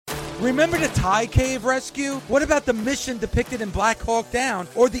Remember the Thai cave rescue? What about the mission depicted in Black Hawk Down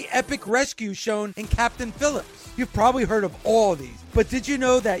or the epic rescue shown in Captain Phillips? You've probably heard of all of these, but did you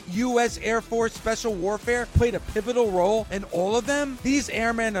know that U.S. Air Force Special Warfare played a pivotal role in all of them? These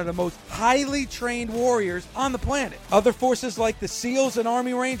airmen are the most highly trained warriors on the planet. Other forces like the SEALs and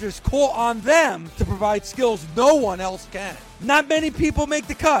Army Rangers call on them to provide skills no one else can. Not many people make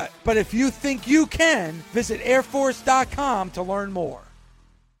the cut, but if you think you can, visit airforce.com to learn more.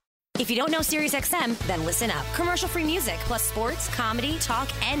 If you don't know SiriusXM, then listen up. Commercial-free music, plus sports, comedy, talk,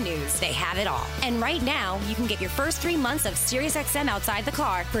 and news. They have it all. And right now, you can get your first 3 months of SiriusXM outside the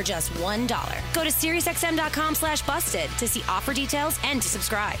car for just $1. Go to SiriusXM.com/busted to see offer details and to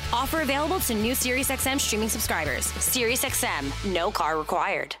subscribe. Offer available to new SiriusXM streaming subscribers. SiriusXM, no car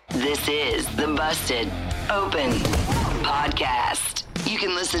required. This is the Busted Open Podcast. You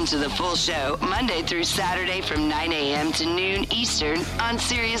can listen to the full show Monday through Saturday from 9 a.m. to noon Eastern on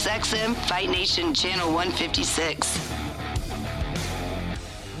SiriusXM Fight Nation Channel 156.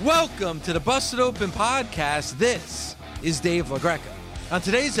 Welcome to the Busted Open Podcast. This is Dave LaGreca. On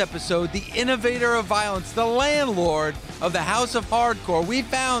today's episode, the innovator of violence, the landlord of the House of Hardcore. We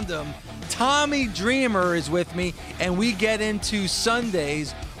found him. Tommy Dreamer is with me, and we get into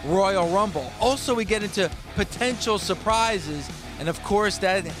Sunday's Royal Rumble. Also, we get into potential surprises. And of course,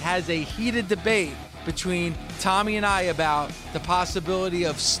 that has a heated debate between Tommy and I about the possibility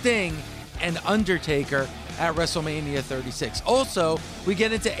of Sting and Undertaker at WrestleMania 36. Also, we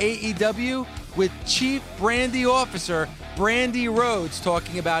get into AEW with Chief Brandy Officer Brandy Rhodes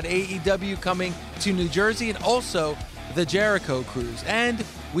talking about AEW coming to New Jersey and also the Jericho Cruise. And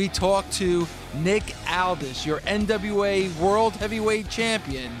we talk to Nick Aldis, your NWA World Heavyweight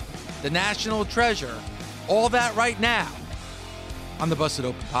Champion, the national treasure. All that right now on the Busted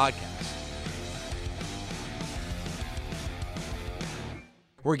Open Podcast.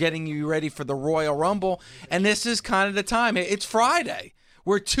 We're getting you ready for the Royal Rumble, and this is kind of the time. It's Friday.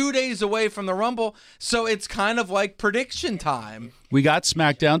 We're 2 days away from the Rumble, so it's kind of like prediction time. We got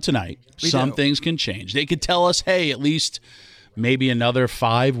SmackDown tonight. Some things can change. They could tell us, hey, at least maybe another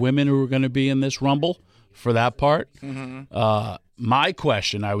 5 women who are going to be in this Rumble for that part. Mm-hmm. My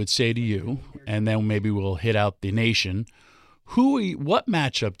question, I would say to you, and then maybe we'll hit out the nation, what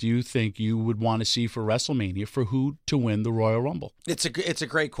matchup do you think you would want to see for WrestleMania for who to win the Royal Rumble? It's a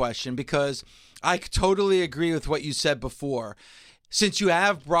great question because I totally agree with what you said before. Since you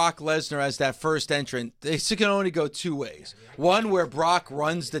have Brock Lesnar as that first entrant, this can only go 2 ways. One, where Brock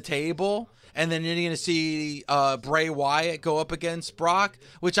runs the table, and then you're going to see Bray Wyatt go up against Brock,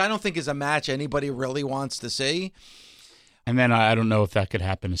 which I don't think is a match anybody really wants to see. And then I don't know if that could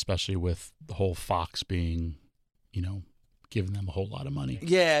happen, especially with the whole Fox being, giving them a whole lot of money.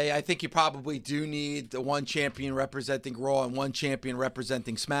 Yeah, I think you probably do need the one champion representing Raw and one champion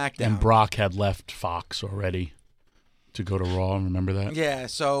representing SmackDown. And Brock had left Fox already to go to Raw, remember that? Yeah,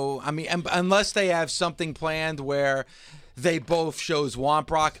 so, I mean, unless they have something planned where they both shows want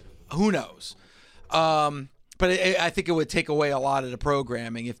Brock, who knows? But I think it would take away a lot of the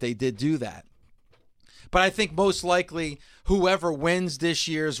programming if they did do that. But I think most likely whoever wins this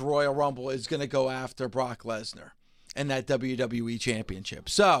year's Royal Rumble is going to go after Brock Lesnar and that WWE Championship.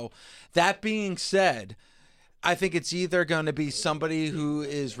 So, that being said, I think it's either going to be somebody who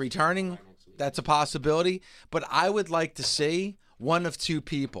is returning. That's a possibility. But I would like to see one of 2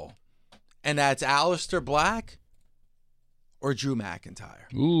 people, and that's Aleister Black or Drew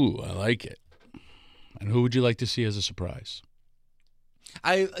McIntyre. Ooh, I like it. And who would you like to see as a surprise?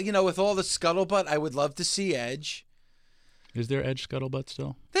 With all the scuttlebutt, I would love to see Edge. Is there Edge scuttlebutt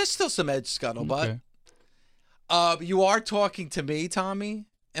still? There's still some Edge scuttlebutt. Okay. You are talking to me, Tommy,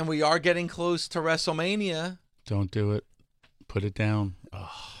 and we are getting close to WrestleMania. Don't do it. Put it down.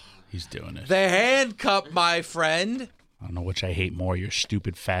 Oh, he's doing it. The hand cup, my friend. I don't know which I hate more, your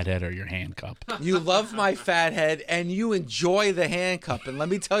stupid fat head or your hand cup. You love my fat head, and you enjoy the hand cup, and let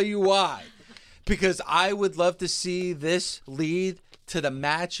me tell you why. Because I would love to see this lead to the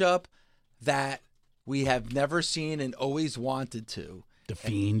matchup that we have never seen and always wanted to. The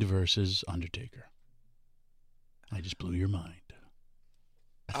Fiend versus Undertaker. I just blew your mind.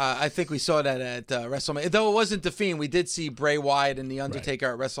 I think we saw that at WrestleMania. Though it wasn't The Fiend, we did see Bray Wyatt and The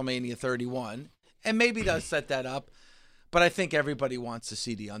Undertaker at WrestleMania 31. And maybe they'll set that up. But I think everybody wants to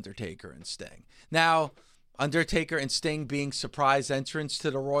see The Undertaker and Sting. Now, Undertaker and Sting being surprise entrants to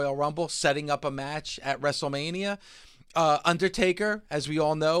the Royal Rumble, setting up a match at WrestleMania. Undertaker, as we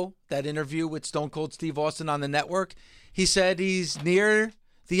all know, that interview with Stone Cold Steve Austin on the network, he said he's near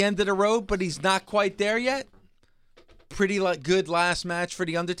the end of the road, but he's not quite there yet. Pretty good last match for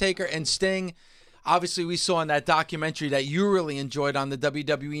The Undertaker. And Sting, obviously we saw in that documentary that you really enjoyed on the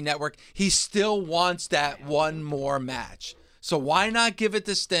WWE Network, he still wants that one more match. So why not give it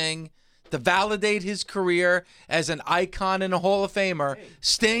to Sting to validate his career as an icon and a Hall of Famer?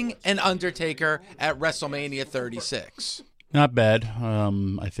 Sting and Undertaker at WrestleMania 36. Not bad.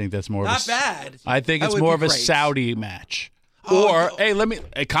 I think that's more Not of a, bad. I think That it's would more be of a great. Saudi match. Oh, Or,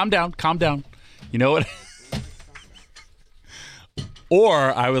 hey, calm down. You know what?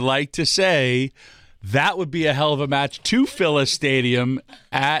 Or I would like to say that would be a hell of a match to fill a stadium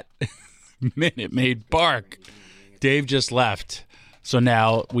at Minute Maid Park. Dave just left. So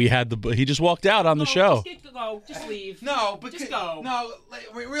now we had he just walked out on the show. Just leave. No, but just go. No,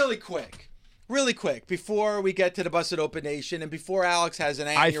 really quick, before we get to the Busted Open Nation and before Alex has an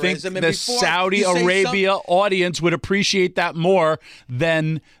aneurysm. I think and the before Saudi you say Arabia audience would appreciate that more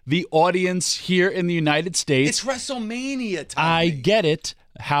than the audience here in the United States. It's WrestleMania time. I get it.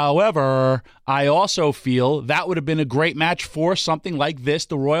 However, I also feel that would have been a great match for something like this,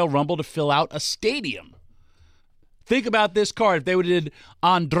 the Royal Rumble, to fill out a stadium. Think about this card. If they would have did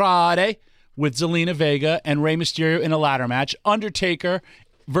Andrade with Zelina Vega and Rey Mysterio in a ladder match, Undertaker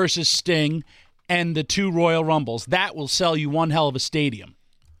versus Sting, and the 2 Royal Rumbles, that will sell you one hell of a stadium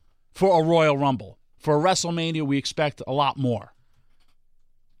for a Royal Rumble. For a WrestleMania, we expect a lot more.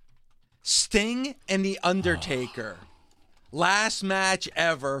 Sting and The Undertaker. Last match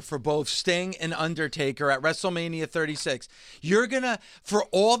ever for both Sting and Undertaker at WrestleMania 36. You're going to, for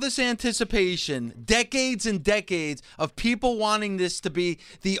all this anticipation, decades and decades of people wanting this to be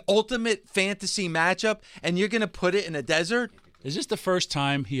the ultimate fantasy matchup, and you're going to put it in a desert? Is this the first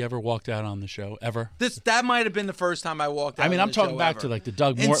time he ever walked out on the show, ever? That might have been the first time I walked out. I mean, on I'm the talking show back ever. to like the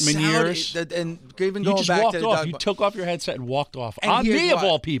Doug In Mortman Saudi- years. And even You going just back walked to the off. Doug, You took off your headset and walked off. And On here's me, of what-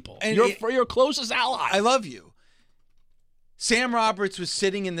 all people. and You're it- for your closest ally. I love you. Sam Roberts was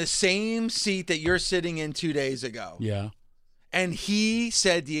sitting in the same seat that you're sitting in 2 days ago. Yeah. And he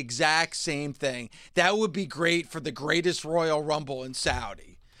said the exact same thing. That would be great for the greatest Royal Rumble in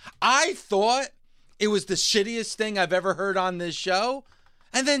Saudi. I thought it was the shittiest thing I've ever heard on this show.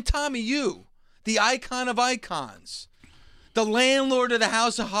 And then Tommy, you, the icon of icons, the landlord of the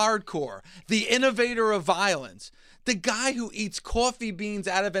House of Hardcore, the innovator of violence, the guy who eats coffee beans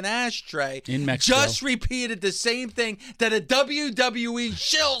out of an ashtray, In Mexico. just repeated the same thing that a WWE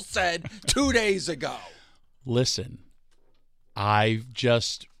shill said 2 days ago. Listen, I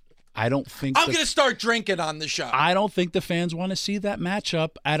don't think I'm going to start drinking on the show. I don't think the fans want to see that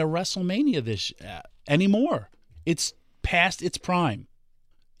matchup at a WrestleMania this anymore. It's past its prime.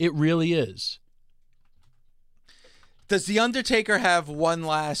 It really is. Does The Undertaker have one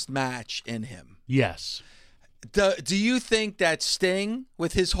last match in him? Yes. Do you think that Sting,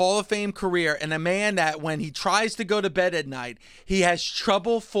 with his Hall of Fame career, and a man that when he tries to go to bed at night, he has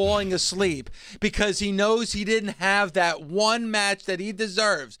trouble falling asleep because he knows he didn't have that one match that he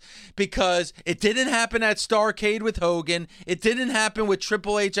deserves, because it didn't happen at Starrcade with Hogan, it didn't happen with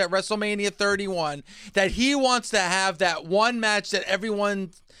Triple H at WrestleMania 31, that he wants to have that one match that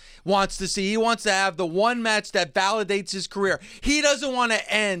everyone wants to see. He wants to have the one match that validates his career. He doesn't want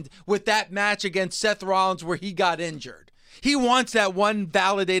to end with that match against Seth Rollins where he got injured. He wants that one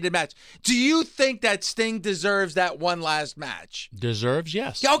validated match. Do you think that Sting deserves that one last match? Deserves,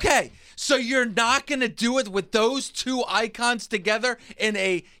 yes. Okay, so you're not going to do it with those two icons together in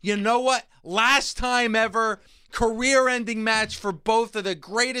a, you know what, last time ever career-ending match for both of the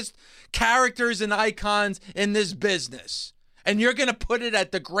greatest characters and icons in this business. And you're going to put it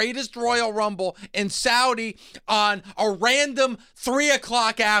at the greatest Royal Rumble in Saudi on a random 3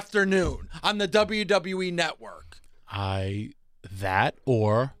 o'clock afternoon on the WWE Network. That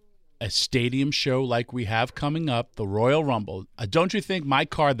or a stadium show like we have coming up, the Royal Rumble. Don't you think my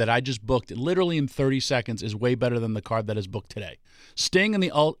card that I just booked literally in 30 seconds is way better than the card that is booked today? Sting and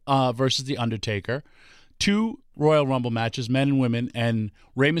the versus The Undertaker. 2 Royal Rumble matches, men and women, and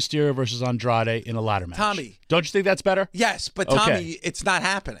Rey Mysterio versus Andrade in a ladder match. Tommy. Don't you think that's better? Yes, but Tommy, Okay. it's not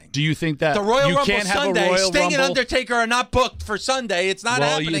happening. Do you think that The Royal you Rumble can't have Sunday, a Royal Sting Rumble? and Undertaker are not booked for Sunday. It's not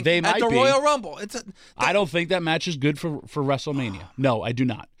Well, happening they at might the be. Royal Rumble. I don't think that match is good for WrestleMania. No, I do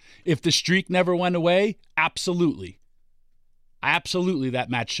not. If the streak never went away, absolutely. Absolutely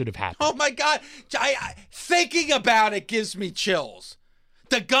that match should have happened. Oh, my God. Thinking about it gives me chills.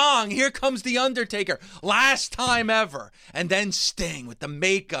 The gong, here comes The Undertaker. Last time ever. And then Sting with the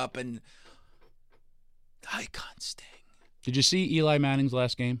makeup and icon Sting. Did you see Eli Manning's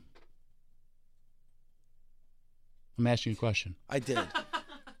last game? I'm asking you a question. I did.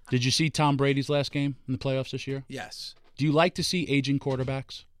 Did you see Tom Brady's last game in the playoffs this year? Yes. Do you like to see aging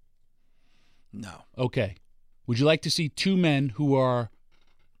quarterbacks? No. Okay. Would you like to see 2 men who are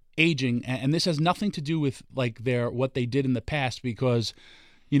aging, and this has nothing to do with like what they did in the past, because,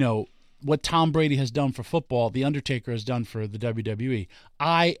 you know, what Tom Brady has done for football, The Undertaker has done for the WWE.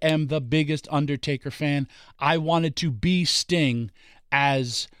 I am the biggest Undertaker fan. I wanted to be Sting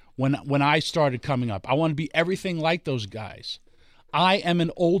as when I started coming up. I want to be everything like those guys. I am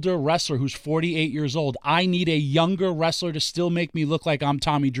an older wrestler who's 48 years old. I need a younger wrestler to still make me look like I'm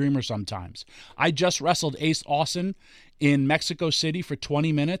Tommy Dreamer sometimes. I just wrestled Ace Austin in Mexico City for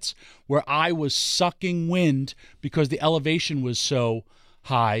 20 minutes where I was sucking wind because the elevation was so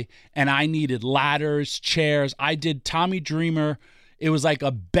high and I needed ladders, chairs. I did Tommy Dreamer. It was like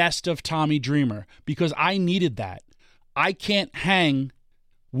a best of Tommy Dreamer because I needed that. I can't hang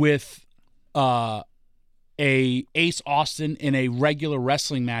with a Ace Austin in a regular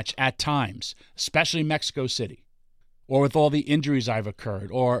wrestling match at times, especially Mexico City, or with all the injuries I've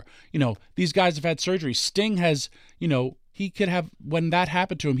occurred, or, you know, these guys have had surgery. Sting has, you know, he could have, when that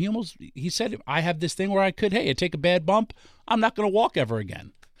happened to him, he said, I have this thing where I take a bad bump, I'm not going to walk ever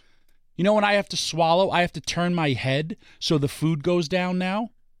again. You know, when I have to swallow, I have to turn my head so the food goes down now.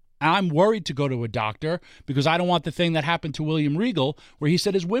 I'm worried to go to a doctor because I don't want the thing that happened to William Regal where he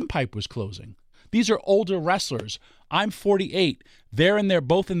said his windpipe was closing. These are older wrestlers. I'm 48. They're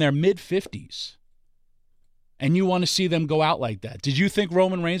both in their mid-50s. And you want to see them go out like that. Did you think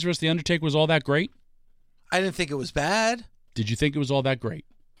Roman Reigns versus The Undertaker was all that great? I didn't think it was bad. Did you think it was all that great?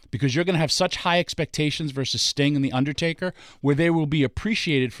 Because you're going to have such high expectations versus Sting and The Undertaker, where they will be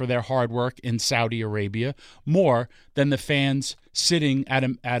appreciated for their hard work in Saudi Arabia more than the fans sitting at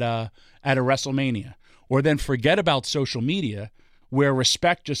a WrestleMania. Or then forget about social media, where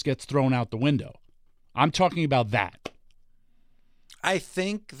respect just gets thrown out the window. I'm talking about that. I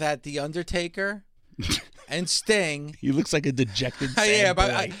think that The Undertaker and Sting. He looks like a dejected sad Yeah,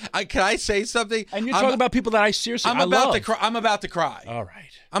 boy. but can I say something? And you're talking about people that I seriously I'm about to cry. I'm about to cry. All right.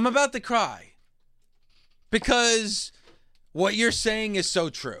 I'm about to cry. Because what you're saying is so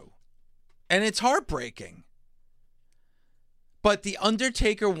true. And it's heartbreaking. But The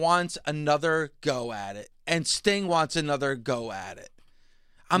Undertaker wants another go at it. And Sting wants another go at it.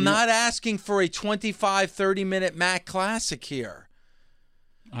 I'm not asking for a 25, 30-minute Mac Classic here.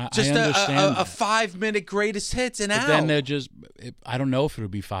 Just a 5-minute greatest hits and out. Then they're just, I don't know if it'll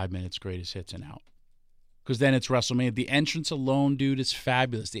be 5 minutes greatest hits and out. Because then it's WrestleMania. The entrance alone, dude, is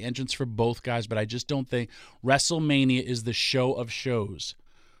fabulous. The entrance for both guys, but I just don't think WrestleMania is the show of shows.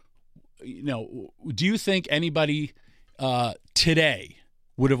 You know, do you think anybody today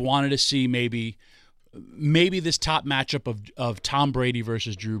would have wanted to see maybe this top matchup of Tom Brady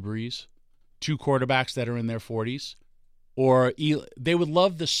versus Drew Brees, two quarterbacks that are in their 40s? Or they would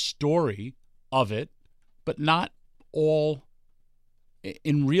love the story of it, but not all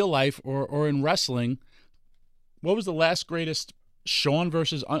in real life or in wrestling. What was the last greatest? Shawn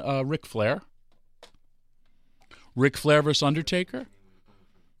versus Ric Flair? Ric Flair versus Undertaker?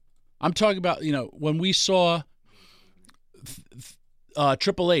 I'm talking about, you know, when we saw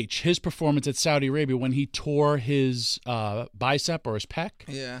Triple H, his performance at Saudi Arabia when he tore his bicep or his pec.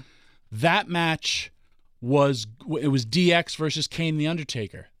 Yeah. That match was DX versus Kane and The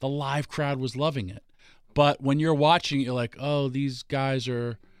Undertaker. The live crowd was loving it. But when you're watching it, you're like, oh, these guys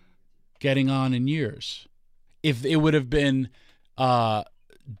are getting on in years. If it would have been,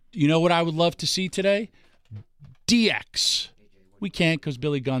 you know what I would love to see today? DX. We can't because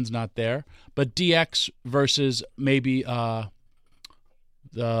Billy Gunn's not there. But DX versus maybe,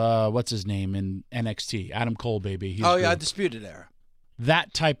 what's his name in NXT? Adam Cole, baby. He's good. Disputed Era.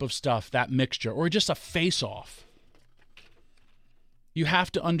 That type of stuff, that mixture, or just a face-off. You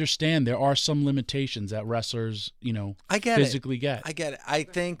have to understand there are some limitations that wrestlers, you know, physically get. I get it. I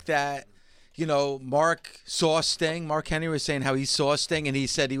think that, you know, Mark saw Sting. Mark Henry was saying how he saw Sting, and he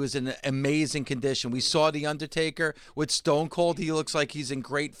said he was in amazing condition. We saw The Undertaker with Stone Cold. He looks like he's in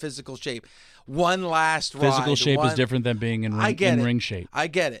great physical shape. One last ride. Physical shape is different than being in ring shape. I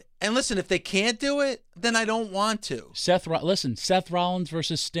get it. And listen, if they can't do it, then I don't want to. Seth Rollins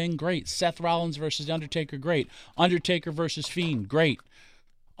versus Sting, great. Seth Rollins versus Undertaker, great. Undertaker versus Fiend, great.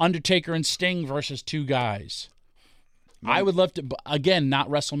 Undertaker and Sting versus two guys. I would love to, again, not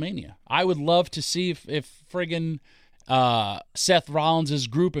WrestleMania. I would love to see if friggin' Seth Rollins'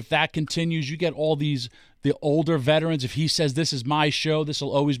 group, if that continues, you get all the older veterans. If he says, this is my show, this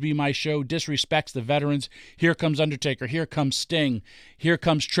will always be my show, disrespects the veterans. Here comes Undertaker. Here comes Sting. Here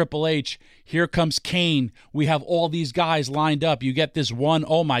comes Triple H. Here comes Kane. We have all these guys lined up. You get this one,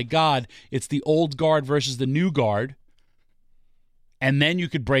 oh my God, it's the old guard versus the new guard. And then you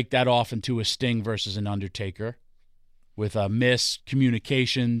could break that off into a Sting versus an Undertaker with a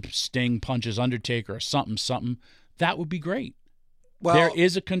miscommunication, Sting punches Undertaker or something. That would be great. Well, there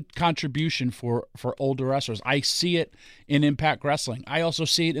is a contribution for older wrestlers. I see it in Impact Wrestling. I also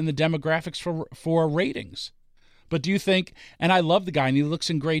see it in the demographics for ratings. But do you think, and I love the guy, and he looks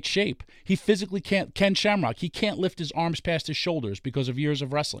in great shape. He physically can't, Ken Shamrock, he can't lift his arms past his shoulders because of years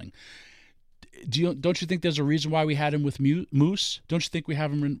of wrestling. Don't you think there's a reason why we had him with Moose? Don't you think we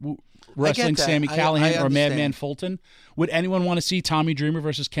have him wrestling Sami Callihan or Madman Fulton? Would anyone want to see Tommy Dreamer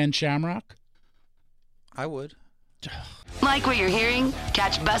versus Ken Shamrock? I would. Like what you're hearing?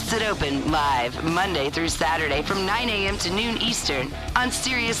 Catch Busted Open live Monday through Saturday from 9 a.m. to noon Eastern on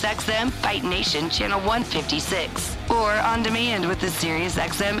SiriusXM Fight Nation Channel 156 or on demand with the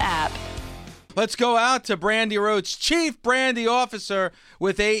SiriusXM app. Let's go out to Brandy Rhodes, Chief Brandy Officer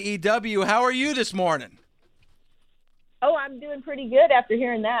with AEW. How are you this morning? Oh, I'm doing pretty good after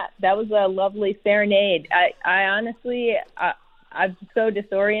hearing that. That was a lovely serenade. I honestly, I'm so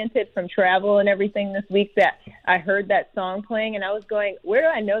disoriented from travel and everything this week that I heard that song playing and I was going, where do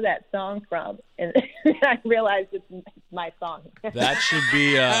I know that song from? And I realized it's my song. That should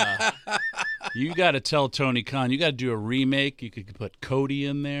be, you got to tell Tony Khan, you got to do a remake. You could put Cody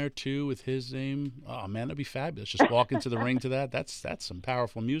in there too with his name. Oh man, that'd be fabulous. Just walk into the ring to that. That's some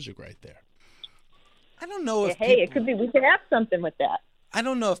powerful music right there. I don't know if it could be, we could have something with that. I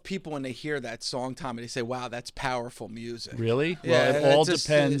don't know if people, when they hear that song, Tommy, they say, wow, that's powerful music. Really? Yeah, well, it all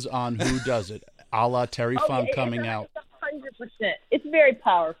depends on who does it. A la Terry Funk coming out. 100%. It's very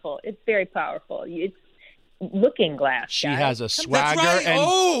powerful. It's very powerful. It's Looking Glass. She guys. has a swagger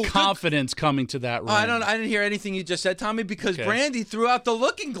and confidence coming to that ring. I didn't hear anything you just said, Tommy, because Brandy threw out the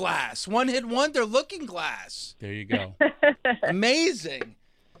Looking Glass. One-hit wonder Looking Glass. There you go. Amazing.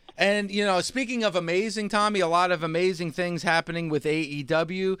 And, speaking of amazing, Tommy, a lot of amazing things happening with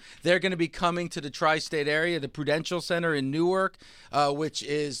AEW. They're going to be coming to the tri-state area, the Prudential Center in Newark, which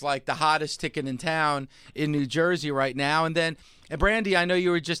is like the hottest ticket in town in New Jersey right now. And then, Brandy, I know you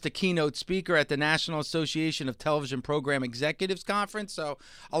were just a keynote speaker at the National Association of Television Program Executives Conference. So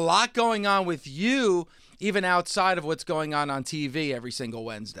a lot going on with you, even outside of what's going on TV every single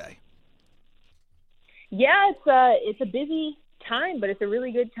Wednesday. Yeah, it's a busy time, but it's a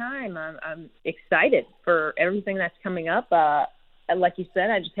really good time. I'm excited for everything that's coming up. Like you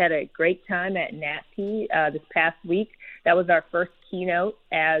said, I just had a great time at NATP this past week. That was our first keynote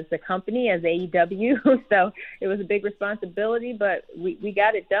as a company, as AEW. So it was a big responsibility, but we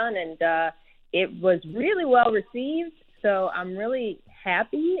got it done, and it was really well received. So I'm really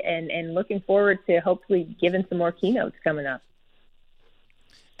happy and looking forward to hopefully giving some more keynotes coming up.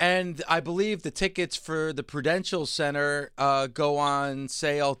 And I believe the tickets for the Prudential Center go on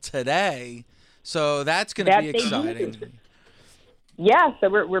sale today, so that's going to be exciting. Yeah, so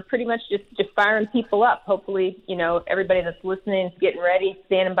we're pretty much just firing people up. Hopefully, everybody that's listening is getting ready,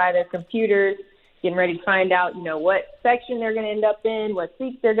 standing by their computers, getting ready to find out, what section they're going to end up in, what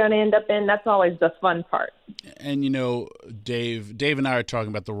seats they're going to end up in. That's always the fun part. And, Dave and I are talking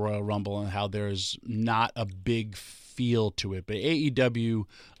about the Royal Rumble and how there's not a big feel to it, but AEW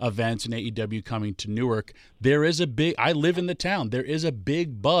events and AEW coming to Newark, I live in the town, there is a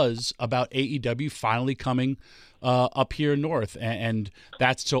big buzz about AEW finally coming up here north, and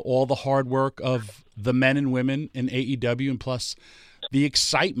that's to all the hard work of the men and women in AEW, and plus the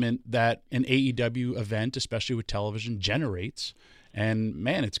excitement that an AEW event, especially with television, generates. And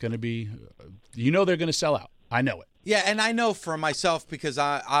man, it's going to be, they're going to sell out. I know it. Yeah, and I know for myself, because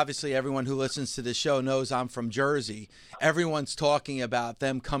obviously everyone who listens to this show knows I'm from Jersey. Everyone's talking about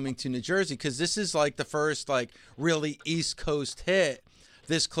them coming to New Jersey because this is like the first really East Coast hit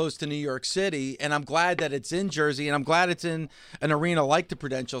this close to New York City. And I'm glad that it's in Jersey, and I'm glad it's in an arena like the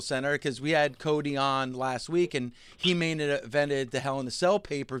Prudential Center, because we had Cody on last week, and he main evented the Hell in a Cell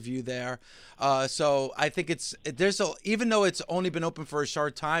pay-per-view there. So I think even though it's only been open for a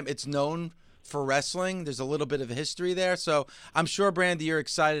short time, it's known for wrestling. There's a little bit of a history there. So I'm sure, Brandy, you're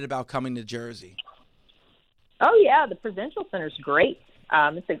excited about coming to Jersey. Oh, yeah. The Prudential Center is great.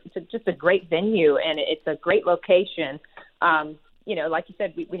 It's just a great venue, and it's a great location. Like you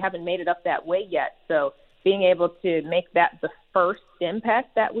said, we haven't made it up that way yet. So being able to make that the first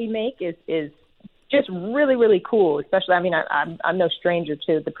impact that we make is just really, really cool. Especially, I'm no stranger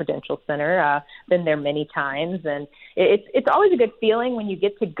to the Prudential Center. Been there many times, and it's always a good feeling when you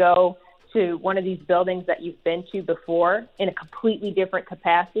get to go to one of these buildings that you've been to before in a completely different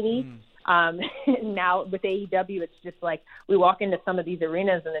capacity. Now with AEW, it's just like we walk into some of these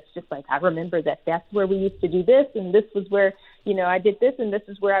arenas and it's just like, I remember that's where we used to do this, and this was where, I did this, and this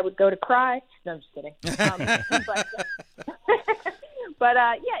is where I would go to cry. No, I'm just kidding. But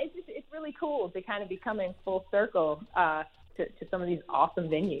it's really cool to kind of be coming full circle to some of these awesome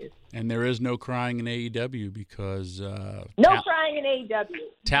venues. And there is no crying in AEW because crying in AEW.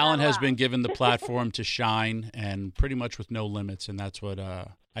 Talent has been given the platform to shine, and pretty much with no limits, and that's what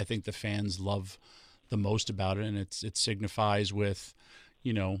I think the fans love the most about it, and it signifies with,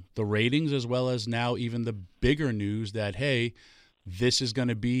 the ratings as well as now even the bigger news that, hey, this is going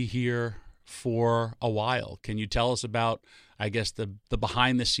to be here for a while. Can you tell us about, I guess, the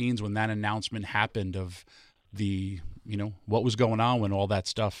behind the scenes when that announcement happened of the, what was going on when all that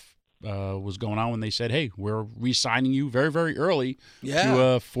stuff was going on when they said, hey, we're re-signing you very, very early to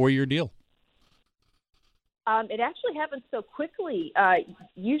a 4-year deal? It actually happened so quickly.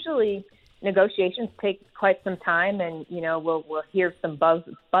 Usually negotiations take quite some time, and, we'll hear some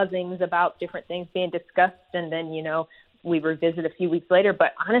buzzings about different things being discussed, and then, we revisit a few weeks later.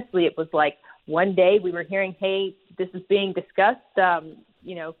 But honestly, it was like one day we were hearing, hey, this is being discussed,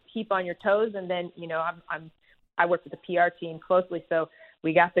 keep on your toes. And then, I work with the PR team closely, so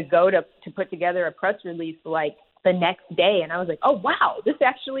we got to go to put together a press release like the next day. And I was like, oh, wow, this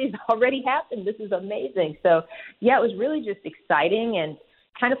actually has already happened. This is amazing. So, yeah, it was really just exciting and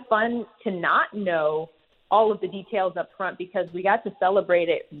kind of fun to not know all of the details up front, because we got to celebrate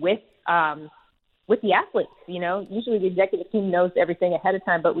it with the athletes. Usually the executive team knows everything ahead of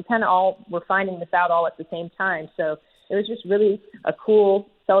time, but we kind of all were finding this out all at the same time. So it was just really a cool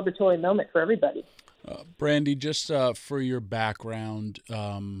celebratory moment for everybody. Brandi, just for your background,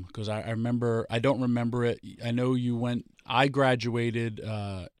 because I don't remember it. I know I graduated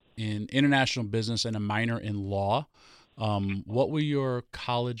in international business and a minor in law. What were your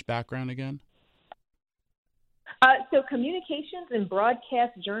college background again? So communications and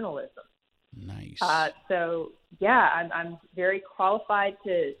broadcast journalism. Nice. I'm very qualified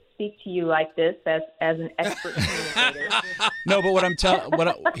to speak to you like this as an expert communicator. No, but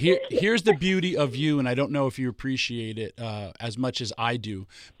what here's the beauty of you, and I don't know if you appreciate it as much as I do,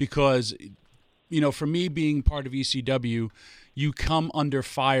 because for me being part of ECW, you come under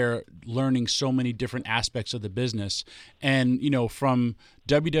fire learning so many different aspects of the business. And, from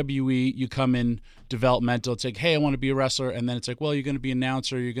WWE, you come in developmental. It's like, hey, I want to be a wrestler. And then it's like, well, you're going to be an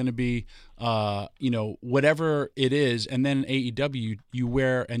announcer. You're going to be, whatever it is. And then in AEW, you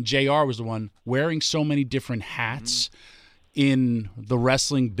wear, and JR was the one, wearing so many different hats in the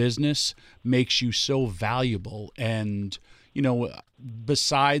wrestling business makes you so valuable. And,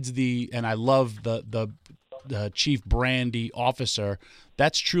 besides and I love the chief Brandi officer,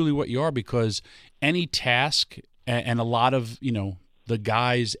 that's truly what you are, because any task and a lot of, the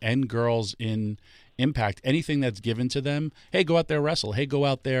guys and girls in Impact, anything that's given to them, hey, go out there, wrestle, hey, go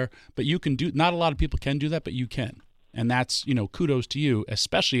out there. But you can not a lot of people can do that, but you can. And that's, kudos to you,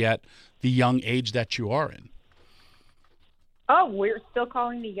 especially at the young age that you are in. Oh, we're still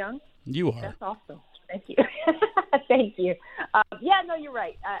calling me young? You are. That's awesome. Thank you. Thank you. No, you're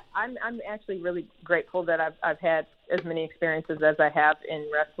right. I'm actually really grateful that I've had as many experiences as I have in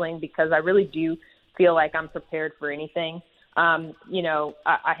wrestling, because I really do feel like I'm prepared for anything.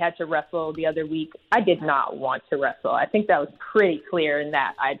 I had to wrestle the other week. I did not want to wrestle. I think that was pretty clear in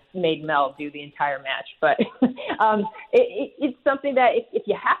that I made Mel do the entire match. But it's something that if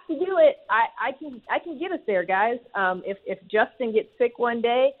you have to do it, I can get us there, guys. If Justin gets sick one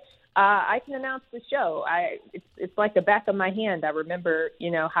day, I can announce the show. It's like the back of my hand. I remember,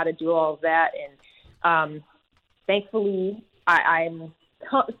 how to do all of that. And thankfully, I'm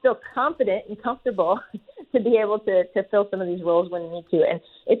still confident and comfortable to be able to fill some of these roles when I need to. And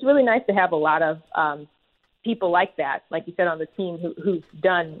it's really nice to have a lot of people like that, like you said, on the team who've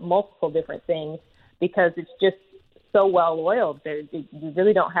done multiple different things, because it's just so well-oiled. You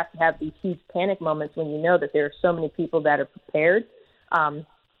really don't have to have these huge panic moments when you know that there are so many people that are prepared.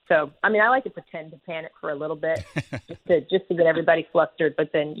 I like to pretend to panic for a little bit just to get everybody flustered.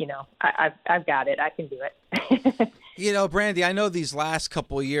 But then, I've got it. I can do it. Brandi, I know these last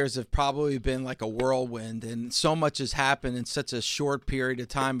couple of years have probably been like a whirlwind, and so much has happened in such a short period of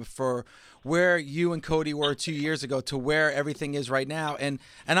time for where you and Cody were 2 years ago to where everything is right now. And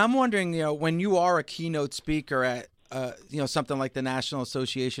I'm wondering, when you are a keynote speaker at, something like the National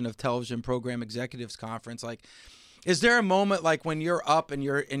Association of Television Program Executives Conference, like, is there a moment like when you're up and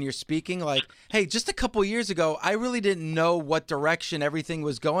you're speaking like, hey, just a couple years ago, I really didn't know what direction everything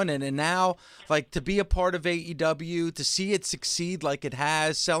was going in. And now, like, to be a part of AEW, to see it succeed like it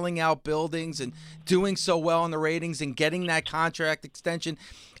has, selling out buildings and doing so well in the ratings and getting that contract extension,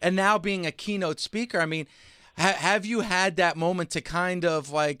 and now being a keynote speaker, I mean, have you had that moment to kind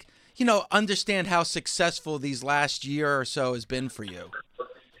of like, understand how successful these last year or so has been for you?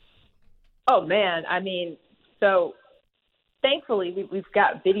 Oh, man. I mean, so thankfully we've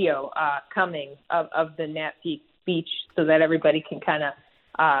got video coming of the Nat Peak speech so that everybody can kind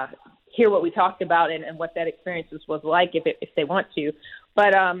of hear what we talked about and what that experience was like if they want to.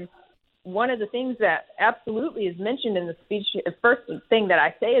 But one of the things that absolutely is mentioned in the speech, the first thing that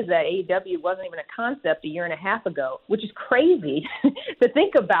I say is that AEW wasn't even a concept a year and a half ago, which is crazy to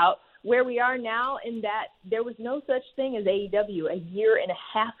think about where we are now, in that there was no such thing as AEW a year and a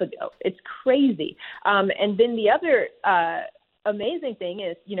half ago. It's crazy. And then the other amazing thing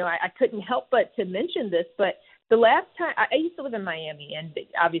is, I couldn't help but to mention this, but the last time I used to live in Miami, and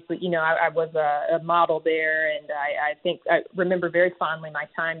obviously, I was a model there, and I think I remember very fondly my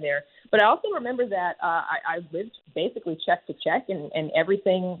time there. But I also remember that I lived basically check to check, and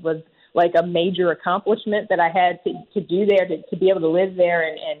everything was like a major accomplishment that I had to do there, to be able to live there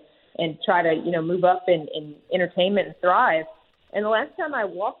and try to, move up in entertainment and thrive. And the last time I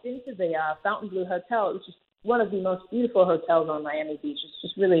walked into the Fontainebleau Hotel, it was just one of the most beautiful hotels on Miami Beach. It's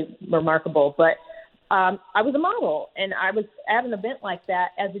just really remarkable. But I was a model, and I was at an event like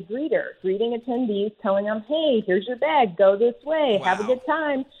that as a greeter, greeting attendees, telling them, hey, here's your bag, go this way, have a good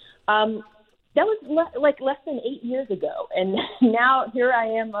time. That was less than 8 years ago. And now here I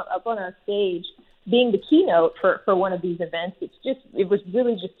am up on a stage being the keynote for one of these events. It was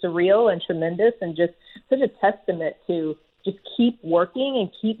really just surreal and tremendous, and just such a testament to just keep working and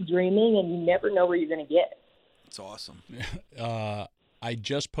keep dreaming, and you never know where you're going to get. It's awesome. I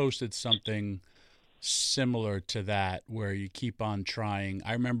just posted something similar to that, where you keep on trying.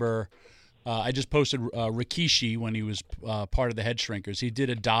 I remember I just posted Rikishi when he was part of the Head Shrinkers. He did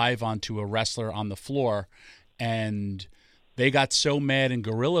a dive onto a wrestler on the floor, and they got so mad in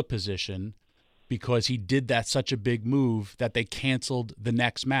gorilla position because he did that such a big move that they canceled the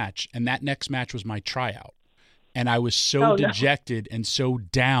next match. And that next match was my tryout. And I was so dejected and so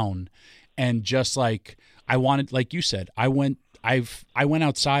down, and just like I wanted, like you said, I went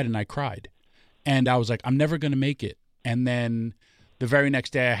outside and I cried. And I was like, I'm never going to make it. And then the very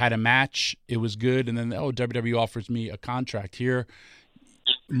next day I had a match. It was good. And then, WWE offers me a contract here.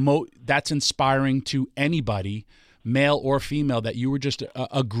 That's inspiring to anybody, male or female, that you were just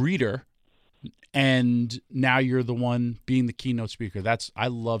a greeter, and now you're the one being the keynote speaker. I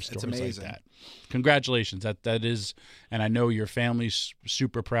love stories like that. Congratulations. That is, and I know your family's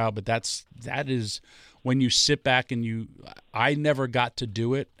super proud, but that is when you sit back and I never got to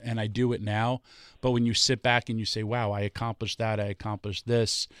do it, and I do it now. But when you sit back and you say, wow, I accomplished that, I accomplished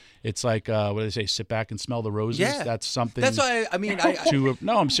this, it's like, what do they say, sit back and smell the roses? Yeah. That's something. That's why,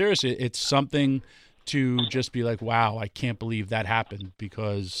 no, I'm serious. It's something to just be like, wow, I can't believe that happened,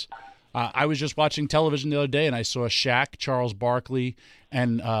 because I was just watching television the other day, and I saw Shaq, Charles Barkley,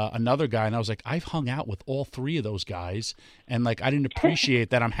 and another guy, and I was like, I've hung out with all three of those guys, and like I didn't appreciate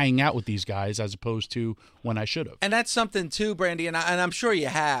that I'm hanging out with these guys as opposed to when I should have. And that's something too, Brandy, and I'm sure you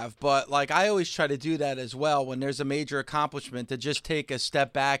have, but like I always try to do that as well when there's a major accomplishment, to just take a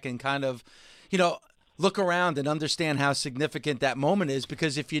step back and kind of, look around and understand how significant that moment is,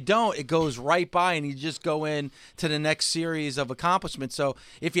 because if you don't, it goes right by and you just go in to the next series of accomplishments. So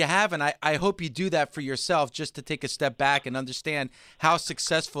if you haven't, I hope you do that for yourself, just to take a step back and understand how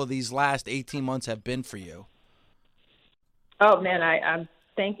successful these last 18 months have been for you. Oh, man, I'm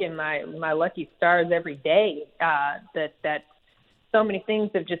thanking my lucky stars every day that so many things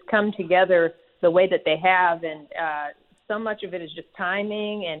have just come together the way that they have, and so much of it is just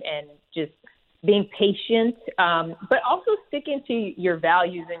timing and just being patient, but also sticking to your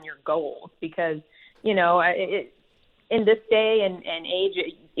values and your goals, because, in this day and age,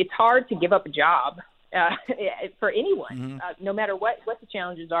 it's hard to give up a job for anyone, no matter what the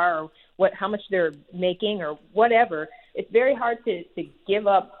challenges are, or how much they're making or whatever. It's very hard to give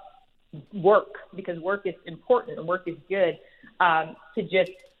up work, because work is important and work is good, to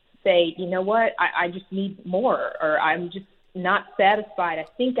just say, you know what, I just need more, or I'm just not satisfied. I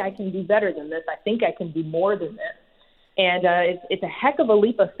think I can do better than this. I think I can do more than this. And it's a heck of a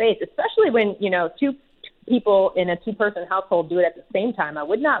leap of faith, especially when, two people in a two-person household do it at the same time. I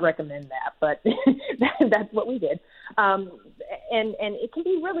would not recommend that, but that's what we did. And it can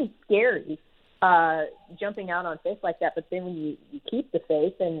be really scary jumping out on faith like that. But then when you keep the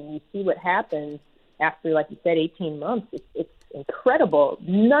faith and you see what happens after, like you said, 18 months, it's incredible.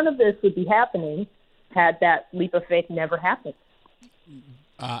 None of this would be happening had that leap of faith never happened.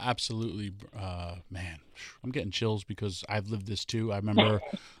 Absolutely, man. I'm getting chills because I've lived this too. I remember,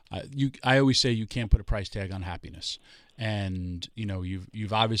 I always say you can't put a price tag on happiness, and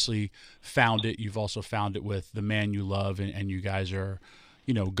you've obviously found it. You've also found it with the man you love, and you guys are,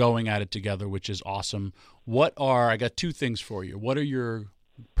 going at it together, which is awesome. I got two things for you. What are your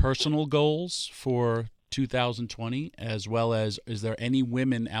personal goals for 2020, as well as, is there any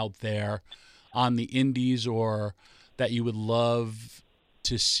women out there on the indies or that you would love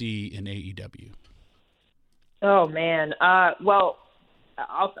to see in AEW? Oh man. Well,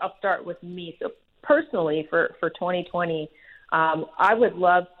 I'll start with me. So personally, for 2020, I would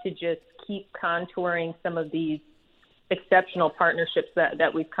love to just keep contouring some of these exceptional partnerships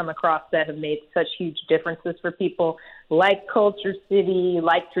that we've come across that have made such huge differences for people, like Culture City,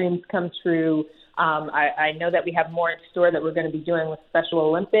 like Dreams Come True. I know that we have more in store that we're going to be doing with Special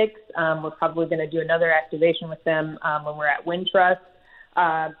Olympics. We're probably going to do another activation with them when we're at Wintrust.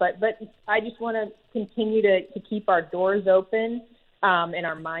 But I just want to continue to keep our doors open and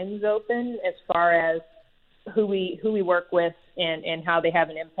our minds open as far as who we work with and how they have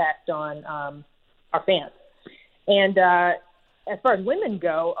an impact on our fans. And as far as women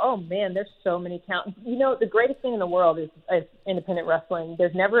go, oh man, there's so many talents. You know, the greatest thing in the world is independent wrestling.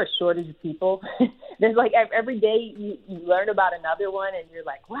 There's never a shortage of people. There's like every day you learn about another one, and you're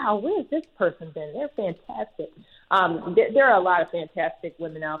like, wow, where's this person been? They're fantastic. There are a lot of fantastic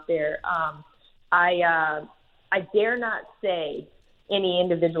women out there. I dare not say any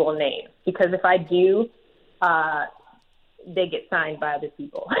individual name, because if I do, they get signed by other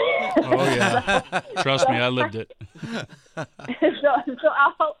people. Oh yeah, trust me, I lived it. So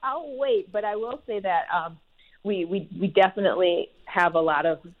I'll wait, but I will say that we definitely have a lot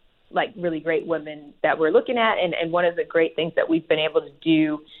of like really great women that we're looking at, and one of the great things that we've been able to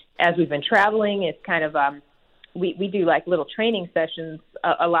do as we've been traveling is kind of we do like little training sessions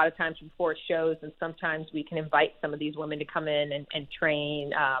a lot of times before shows, and sometimes we can invite some of these women to come in and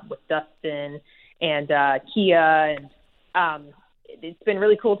train with Dustin and Kia, and it's been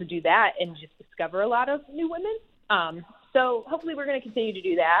really cool to do that and just discover a lot of new women. So hopefully we're going to continue to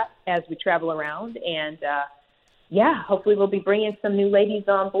do that as we travel around, and hopefully we'll be bringing some new ladies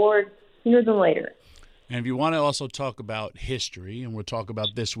on board sooner than later. And if you want to also talk about history, and we'll talk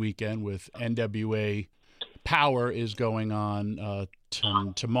about this weekend with NWA Power is going on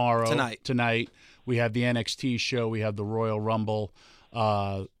tomorrow. Tonight. We have the NXT show. We have the Royal Rumble.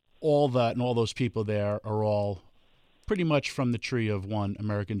 All that and all those people there are all pretty much from the tree of one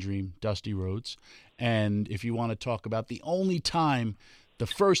American Dream, Dusty Rhodes. And if you want to talk about the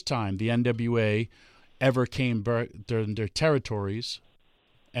first time the NWA ever came during their territories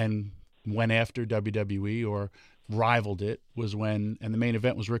and went after WWE or rivaled it, was when, and the main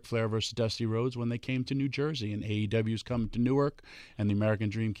event was Ric Flair versus Dusty Rhodes when they came to New Jersey, and AEW's coming to Newark, and the American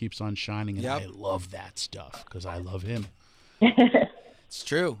Dream keeps on shining. And I love that stuff because I love him. It's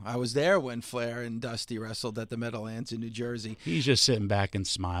true. I was there when Flair and Dusty wrestled at the Meadowlands in New Jersey. He's just sitting back and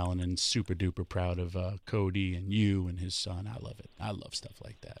smiling and super duper proud of Cody and you and his son. I love it. I love stuff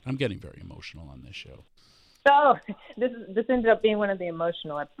like that. I'm getting very emotional on this show. Oh, this ended up being one of the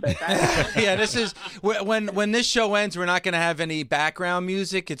emotional episodes. Yeah, this is when this show ends. We're not going to have any background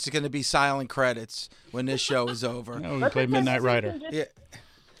music. It's going to be silent credits when this show is over. No, we play Midnight Rider. Yeah.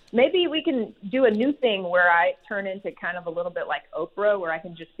 Maybe we can do a new thing where I turn into kind of a little bit like Oprah, where I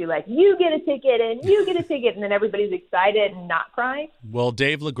can just be like, you get a ticket and you get a ticket, and then everybody's excited and not crying. Well,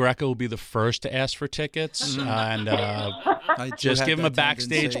 Dave LaGreca will be the first to ask for tickets, and just give him a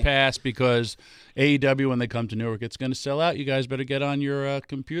backstage pass, because AEW, when they come to Newark, it's going to sell out. You guys better get on your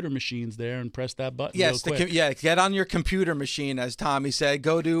computer machines there and press that button. Yes, get on your computer machine, as Tommy said.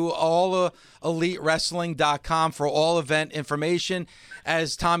 Go to allelitewrestling.com for all event information.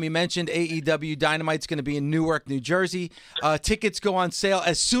 As Tommy mentioned, AEW Dynamite's going to be in Newark, New Jersey. Tickets go on sale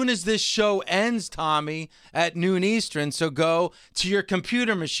as soon as this show ends, Tommy, at noon Eastern. So go to your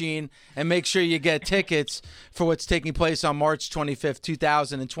computer machine and make sure you get tickets for what's taking place on March 25th,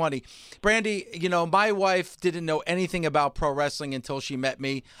 2020. Brandy, you know, my wife didn't know anything about pro wrestling until she met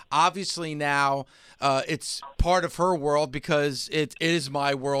me. Obviously now it's part of her world, because it is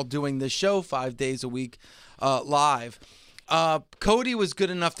my world doing this show 5 days a week live. Cody was good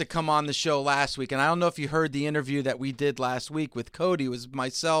enough to come on the show last week, and I don't know if you heard the interview that we did last week with Cody. It was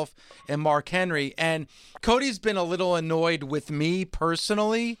myself and Mark Henry, and Cody's been a little annoyed with me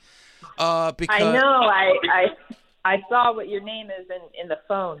personally because I know I saw what your name is in the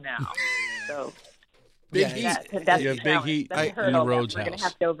phone now. So Big Heat. That's Big Heat that's in the Rhodes we're house. going to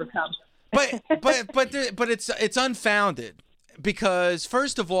have to overcome. but it's unfounded, because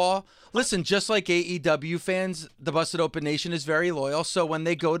first of all, listen, just like AEW fans, the Busted Open Nation is very loyal. So when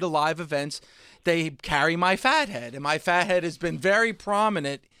they go to live events, they carry my fat head, and my fat head has been very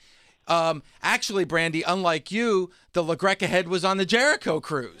prominent. Actually, Brandy, unlike you, the LaGreca head was on the Jericho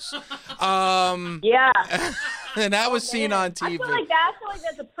cruise. Yeah. And that was seen on TV. I feel like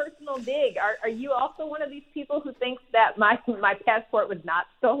that's a personal dig. Are you also one of these people who thinks that my passport was not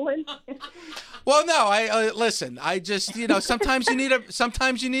stolen? Well, no. I listen. I just, sometimes you need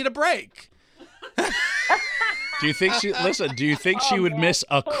a break. Do you think she would miss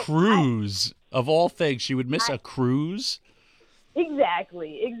a cruise? Of all things, she would miss a cruise?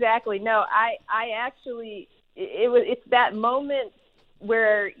 Exactly. No, I actually, it's that moment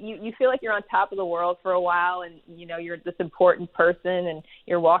where you feel like you're on top of the world for a while, and you're this important person, and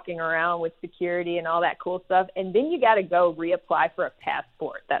you're walking around with security and all that cool stuff, and then you got to go reapply for a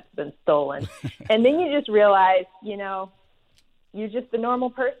passport that's been stolen. And then you just realize, you're just a normal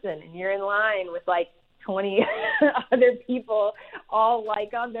person, and you're in line with like 20 other people, all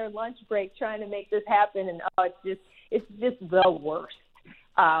like on their lunch break trying to make this happen, and it's just the worst.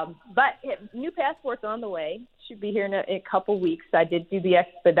 But new passport's on the way. Should be here in a couple weeks. I did do the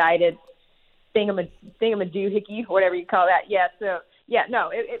expedited thingamadoohickey, whatever you call that. Yeah. So yeah, no.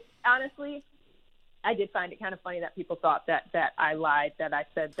 It honestly, I did find it kind of funny that people thought that I lied, that I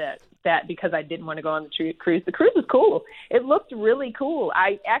said that because I didn't want to go on the cruise. The cruise was cool. It looked really cool.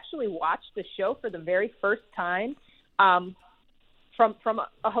 I actually watched the show for the very first time from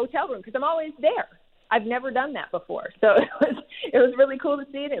a hotel room because I'm always there. I've never done that before, so it was really cool to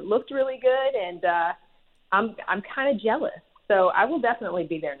see it. It looked really good, and I'm kind of jealous. So I will definitely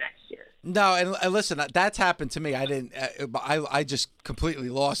be there next year. No, and listen, that's happened to me. I didn't. I just completely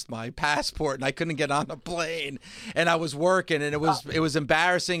lost my passport, and I couldn't get on a plane, and I was working, and it was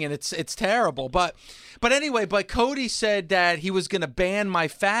embarrassing, and it's terrible. But anyway, Cody said that he was going to ban my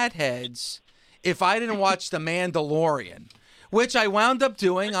fatheads if I didn't watch The Mandalorian, which I wound up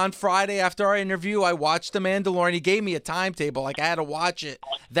doing on Friday after our interview. I watched The Mandalorian. He gave me a timetable, like I had to watch it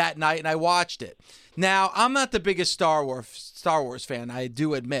that night, and I watched it. Now, I'm not the biggest Star Wars fan, I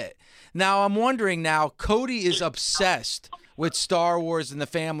do admit. Now, I'm wondering now, Cody is obsessed with Star Wars and the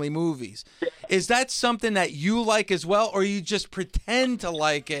family movies. Is that something that you like as well, or you just pretend to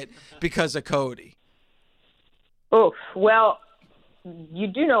like it because of Cody? Oh, well, you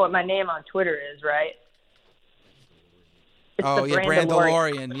do know what my name on Twitter is, right? It's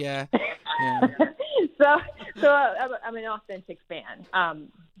Brandalorian, yeah. So I'm an authentic fan,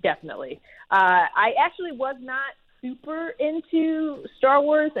 definitely. I actually was not super into Star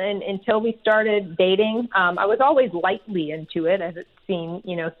Wars until we started dating. I was always lightly into it, as it's seen,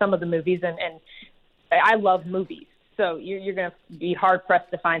 some of the movies, and I love movies. So you're going to be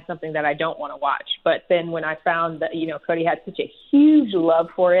hard-pressed to find something that I don't want to watch. But then when I found that, Cody had such a huge love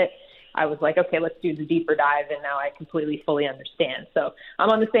for it, I was like, okay, let's do the deeper dive, and now I completely, fully understand. So I'm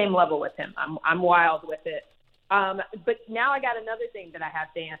on the same level with him. I'm wild with it. But now I got another thing that I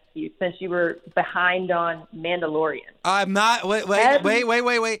have to ask you, since you were behind on Mandalorian. I'm not. Wait.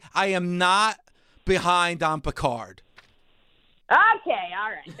 I am not behind on Picard. Okay, all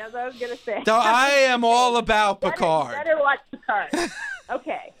right. That's what I was going to say. So I am all about Picard. Better watch Picard.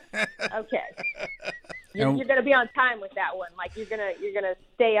 Okay. You're going to be on time with that one. Like you're gonna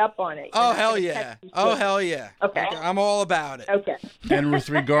stay up on it. Oh hell yeah! Okay, I'm all about it. Okay. And with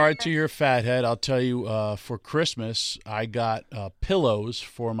regard to your fathead, I'll tell you, for Christmas, I got pillows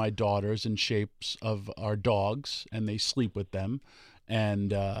for my daughters in shapes of our dogs, and they sleep with them.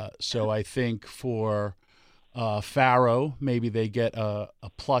 And so I think for Pharaoh, maybe they get a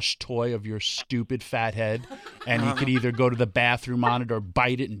plush toy of your stupid fat head, and he could either go to the bathroom on it or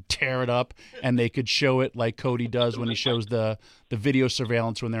bite it and tear it up, and they could show it like Cody does when he shows the video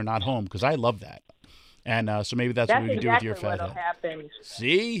surveillance when they're not home, because I love that. And so maybe that's what we could do with your fat head. Happen.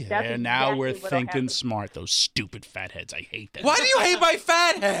 See? And now we're thinking smart. Those stupid fat heads. I hate them. Why do you hate my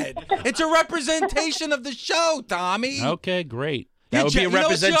fat head? It's a representation of the show, Tommy. Okay, great. That would be a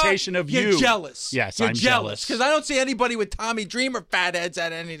representation of you. You're jealous. Yes, I'm jealous. Because I don't see anybody with Tommy Dreamer fat heads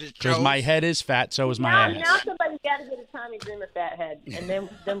at any of the shows. Because my head is fat, so is my ass. Now somebody's got to get a Tommy Dreamer fat head, and then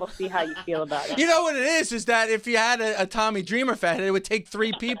we'll see how you feel about it. You know what it is that if you had a Tommy Dreamer fat head, it would take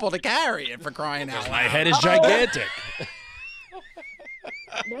 3 people to carry it, for crying out loud. My head is gigantic.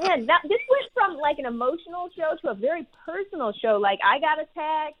 Man, this went from like an emotional show to a very personal show. Like, I got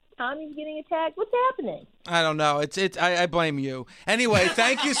attacked. Tommy's getting attacked. What's happening? I don't know. I blame you. Anyway,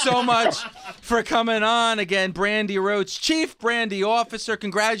 thank you so much for coming on again, Brandy Rhodes, Chief Brandy Officer.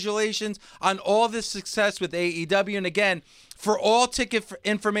 Congratulations on all this success with AEW. And again, for all ticket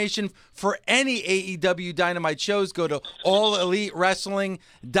information for any AEW Dynamite shows, go to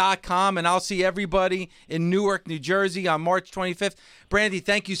allelitewrestling.com, and I'll see everybody in Newark, New Jersey on March 25th. Brandy,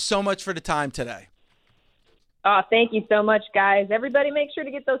 thank you so much for the time today. Oh, thank you so much, guys. Everybody make sure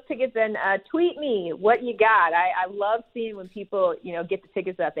to get those tickets and tweet me what you got. I love seeing when people, get the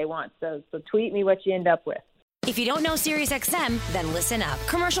tickets that they want. So tweet me what you end up with. If you don't know SiriusXM, then listen up.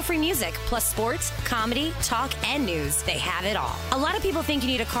 Commercial-free music, plus sports, comedy, talk, and news. They have it all. A lot of people think you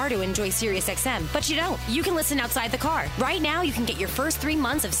need a car to enjoy SiriusXM, but you don't. You can listen outside the car. Right now, you can get your first 3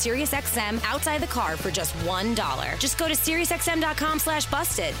 months of SiriusXM outside the car for just $1. Just go to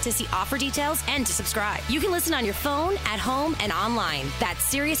SiriusXM.com/busted to see offer details and to subscribe. You can listen on your phone, at home, and online. That's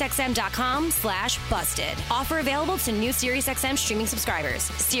SiriusXM.com/busted. Offer available to new SiriusXM streaming subscribers.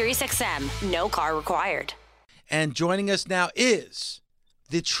 SiriusXM, no car required. And joining us now is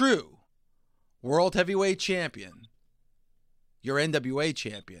the true World Heavyweight Champion, your NWA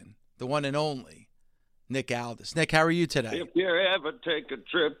champion, the one and only, Nick Aldis. Nick, how are you today? If you ever take a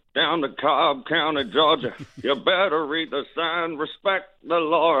trip down to Cobb County, Georgia, you better read the sign, respect the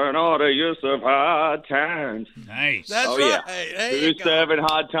law and order, use of hard times. Nice. That's oh, right. Yeah. There you Who's go. serving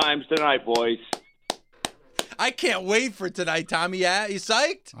hard times tonight, boys? I can't wait for tonight, Tommy. Yeah, you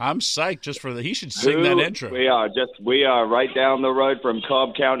psyched? I'm psyched just for he should sing that intro. We are right down the road from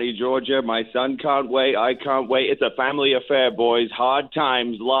Cobb County, Georgia. My son can't wait. I can't wait. It's a family affair, boys. Hard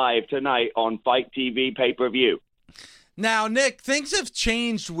times live tonight on Fight TV pay-per-view. Now, Nick, things have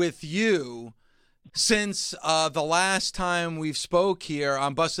changed with you since the last time we've spoke here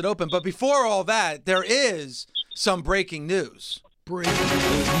on Busted Open. But before all that, there is some breaking news.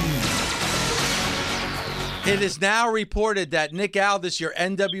 It is now reported that Nick Aldis, your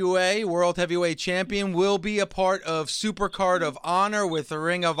NWA World Heavyweight Champion, will be a part of Supercard of Honor with the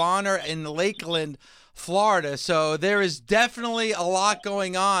Ring of Honor in Lakeland, Florida. So there is definitely a lot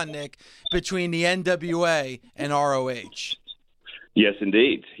going on, Nick, between the NWA and ROH. Yes,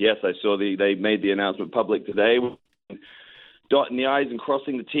 indeed. Yes, I saw they made the announcement public today, dotting the I's and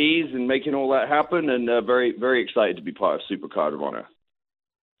crossing the T's and making all that happen, and very, very excited to be part of Supercard of Honor.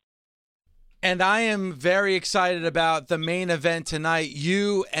 And I am very excited about the main event tonight,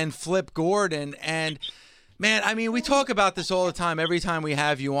 you and Flip Gordon. And, man, I mean, we talk about this all the time, every time we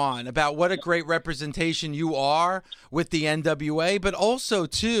have you on, about what a great representation you are with the NWA, but also,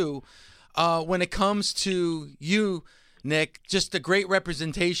 too, when it comes to you, Nick, just a great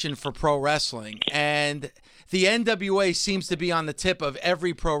representation for pro wrestling. And the NWA seems to be on the tip of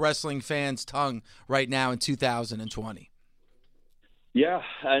every pro wrestling fan's tongue right now in 2020. Yeah,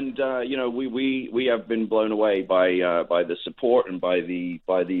 and we have been blown away by the support and by the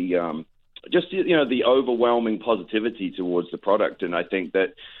the overwhelming positivity towards the product, and I think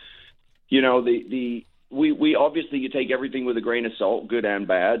that we obviously you take everything with a grain of salt, good and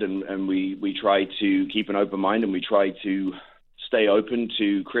bad, and we try to keep an open mind and we try to stay open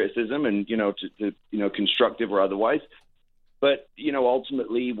to criticism and to constructive or otherwise, but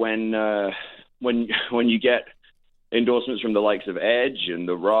ultimately when you get endorsements from the likes of Edge and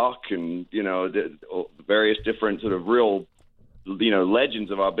The Rock and, the various different sort of real,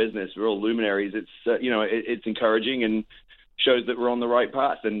 legends of our business, real luminaries, it's, it's encouraging and shows that we're on the right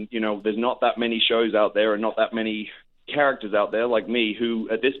path. And, there's not that many shows out there and not that many characters out there like me who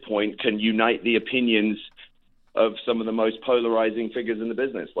at this point can unite the opinions of some of the most polarizing figures in the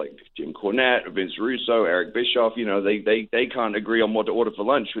business, like Jim Cornette, Vince Russo, Eric Bischoff. They can't agree on what to order for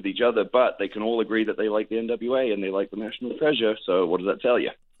lunch with each other, but they can all agree that they like the NWA and they like the National Treasure. So what does that tell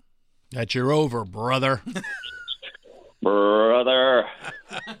you? That you're over, brother. Brother.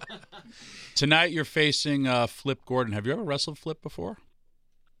 Tonight you're facing Flip Gordon. Have you ever wrestled Flip before?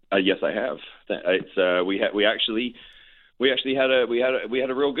 Yes, I have. It's we actually had a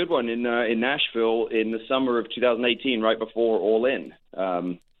real good one in Nashville in the summer of 2018, right before All In.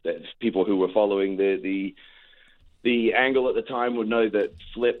 People who were following the angle at the time would know that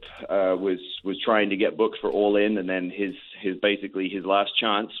Flip was trying to get booked for All In, and then his last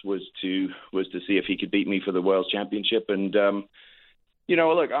chance was to see if he could beat me for the World Championship. And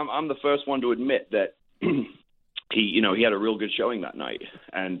look, I'm the first one to admit that he had a real good showing that night,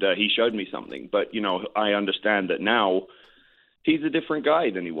 and he showed me something. But I understand that now he's a different guy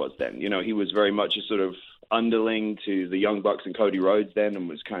than he was then. He was very much a sort of underling to the Young Bucks and Cody Rhodes then, and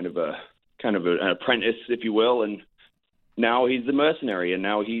was kind of an apprentice, if you will. And now he's the mercenary, and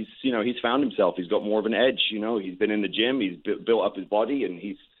now he's found himself. He's got more of an edge. He's been in the gym, he's built up his body, and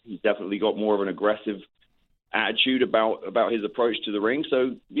he's definitely got more of an aggressive attitude about his approach to the ring.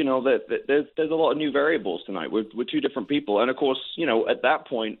 So there's a lot of new variables tonight. We're two different people, and of course, at that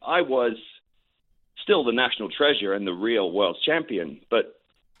point, I was still the National Treasure and the real World Champion, but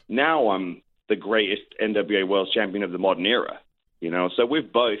now I'm the greatest NWA World Champion of the modern era. So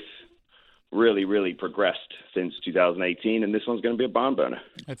we've both really, really progressed since 2018, and this one's going to be a barn burner.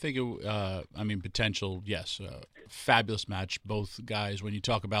 I think potential, yes, fabulous match. Both guys, when you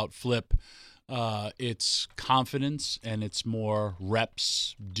talk about Flip, it's confidence and it's more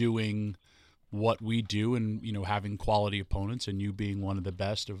reps doing what we do, and having quality opponents, and you being one of the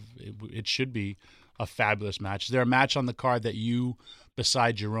best of it should be a fabulous match. Is there a match on the card that you,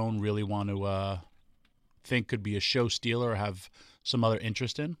 besides your own, really want to think could be a show stealer or have some other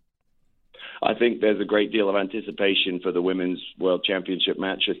interest in? I think there's a great deal of anticipation for the Women's World Championship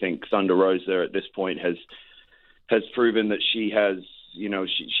match. I think Thunder Rosa at this point has proven that she has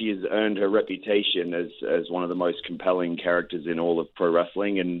earned her reputation as one of the most compelling characters in all of pro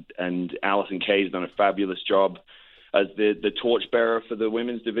wrestling, and Allysin Kay has done a fabulous job as the torchbearer for the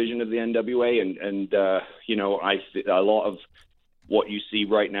women's division of the NWA, and a lot of what you see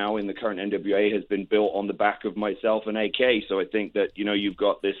right now in the current NWA has been built on the back of myself and AK. So I think that you've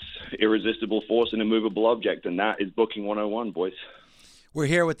got this irresistible force and immovable object, and that is booking 101, boys. We're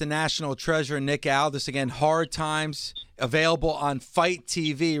here with the national treasure, Nick Aldis. Again, Hard Times, available on Fight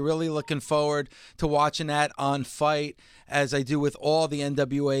TV. Really looking forward to watching that on Fight, as I do with all the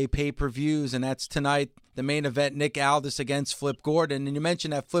NWA pay-per-views. And that's tonight, the main event, Nick Aldis against Flip Gordon. And you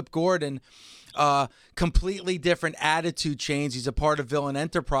mentioned that Flip Gordon, completely different attitude change. He's a part of Villain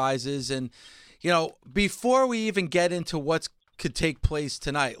Enterprises. And, before we even get into what's could take place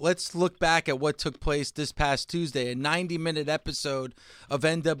tonight, let's look back at what took place this past Tuesday, a 90-minute episode of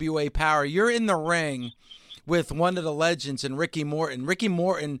NWA Power. You're in the ring with one of the legends in Ricky Morton. Ricky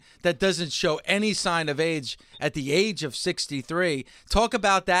Morton that doesn't show any sign of age at the age of 63. Talk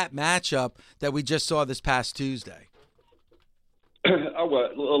about that matchup that we just saw this past Tuesday. Oh,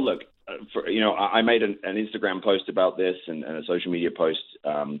 well, look, I made an Instagram post about this and a social media post,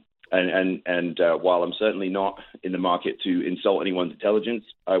 and while I'm certainly not in the market to insult anyone's intelligence,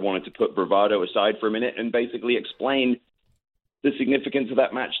 I wanted to put bravado aside for a minute and basically explain the significance of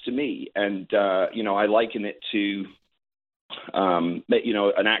that match to me. And, I liken it to,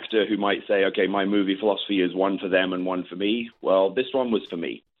 an actor who might say, okay, my movie philosophy is one for them and one for me. Well, this one was for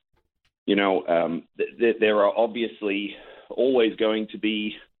me. There are obviously always going to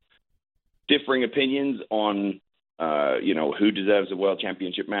be differing opinions on who deserves a world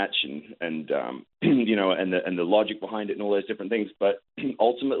championship match and the logic behind it and all those different things. But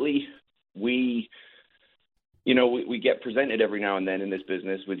ultimately, we get presented every now and then in this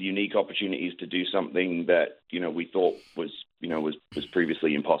business with unique opportunities to do something that, we thought was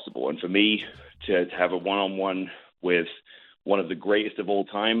previously impossible. And for me to have a one-on-one with one of the greatest of all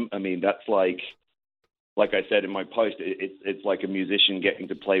time, I mean, that's like I said in my post, it's like a musician getting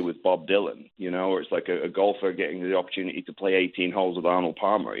to play with Bob Dylan, or it's like a golfer getting the opportunity to play 18 holes with Arnold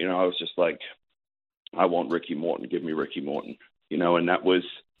Palmer. I was just like, I want Ricky Morton. Give me Ricky Morton. And that was,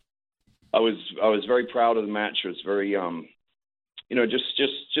 I was very proud of the match. I was very,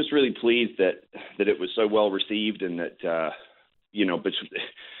 just really pleased that it was so well received, and that, but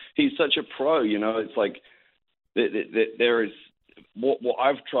he's such a pro. It's like there is what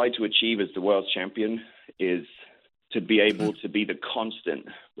I've tried to achieve as the world champion is to be able to be the constant,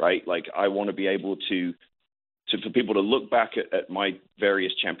 right? Like, I want to be able to for people to look back at my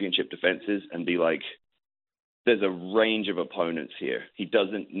various championship defenses and be like, there's a range of opponents here. He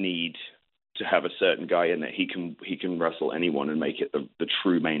doesn't need to have a certain guy in there. He can wrestle anyone and make it the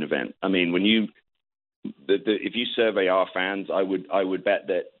true main event. I mean, if you survey our fans, I would bet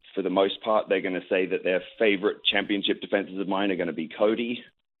that for the most part, they're going to say that their favorite championship defenses of mine are going to be Cody,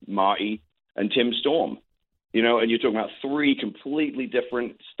 Marty, and Tim Storm. And you're talking about three completely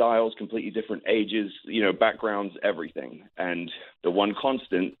different styles, completely different ages, backgrounds, everything. And the one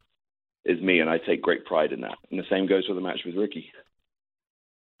constant is me, and I take great pride in that. And the same goes for the match with Ricky.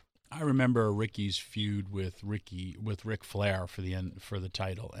 I remember Ricky's feud with Ric Flair for the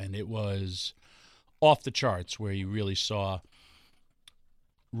title, and it was off the charts, where you really saw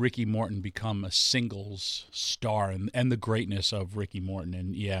Ricky Morton become a singles star, and the greatness of Ricky Morton.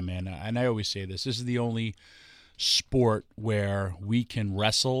 And yeah, man, and I always say this is the only sport where we can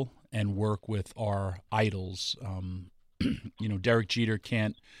wrestle and work with our idols. Derek Jeter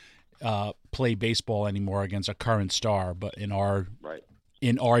can't play baseball anymore against a current star, but in our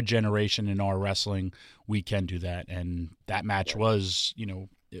generation, in our wrestling, we can do that. And that match was,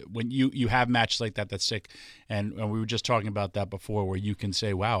 when you have matches like that, that's sick. And we were just talking about that before, where you can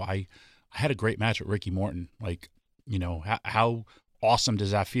say, wow, I had a great match with Ricky Morton. Like, how awesome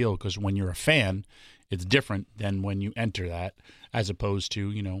does that feel? Because when you're a fan, it's different than when you enter that, as opposed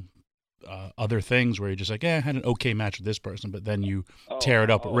to, other things where you're just like, I had an okay match with this person, but then you tear it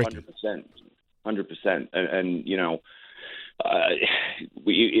up with Ricky. 100%. And in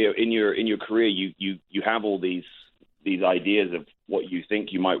your career, you have all these ideas of what you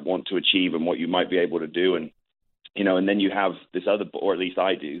think you might want to achieve and what you might be able to do. And, and then you have this other, or at least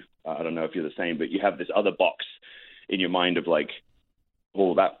I do, I don't know if you're the same, but you have this other box in your mind of like,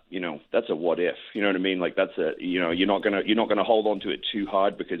 well, that's a what if, you know what I mean? Like that's you're not gonna hold on to it too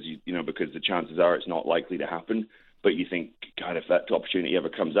hard because because the chances are it's not likely to happen. But you think, God, if that opportunity ever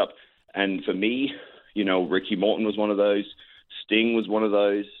comes up. And for me, Ricky Morton was one of those. Sting was one of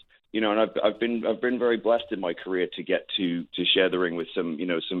those. And I've been very blessed in my career to get to share the ring with some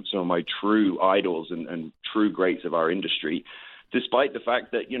of my true idols and true greats of our industry. Despite the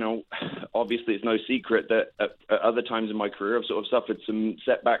fact that, obviously it's no secret that at other times in my career I've sort of suffered some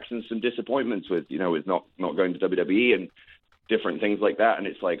setbacks and some disappointments with not going to WWE and different things like that. And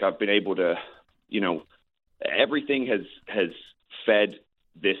it's like I've been able to, everything has fed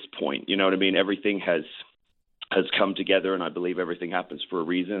this point. You know what I mean? Everything has come together, and I believe everything happens for a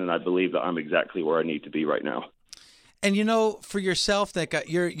reason, and I believe that I'm exactly where I need to be right now. And for yourself, Nick,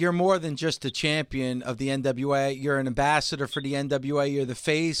 you're more than just a champion of the NWA. You're an ambassador for the NWA. You're the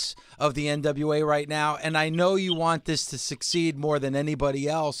face of the NWA right now. And I know you want this to succeed more than anybody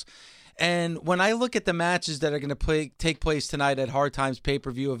else. And when I look at the matches that are going to take place tonight at Hard Times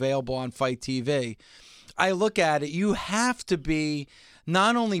pay-per-view available on Fight TV, I look at it, you have to be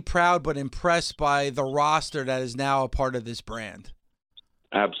not only proud but impressed by the roster that is now a part of this brand.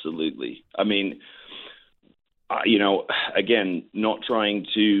 Absolutely. I mean, again, not trying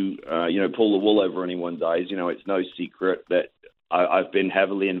to, pull the wool over anyone's eyes. It's no secret that I've been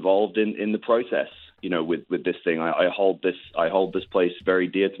heavily involved in the process, with this thing. I hold this place very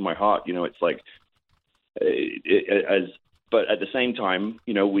dear to my heart. It's like, but at the same time,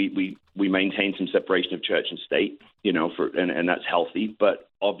 we maintain some separation of church and state, and that's healthy. But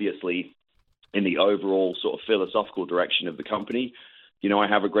obviously, in the overall sort of philosophical direction of the company, I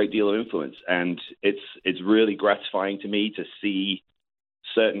have a great deal of influence, and it's really gratifying to me to see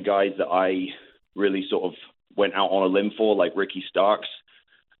certain guys that I really sort of went out on a limb for, like Ricky Starks,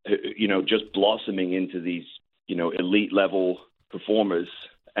 just blossoming into these, elite level performers.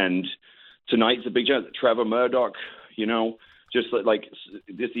 And tonight's a big chance. Trevor Murdoch, just like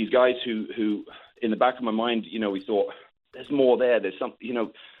these guys who in the back of my mind, we thought there's more there. There's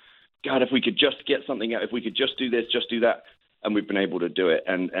something, God, if we could just get something out, if we could just do this, just do that. And we've been able to do it.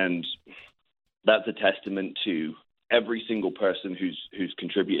 And that's a testament to every single person who's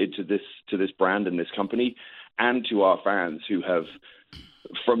contributed to this brand and this company, and to our fans who have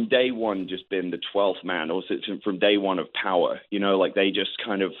from day one just been the 12th man, also from day one of Power. Like they just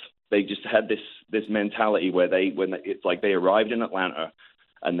had this mentality where it's like they arrived in Atlanta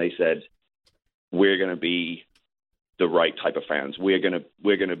and they said, we're going to be the right type of fans. We're going to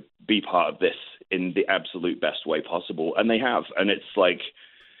be part of this in the absolute best way possible. And they have. And it's like,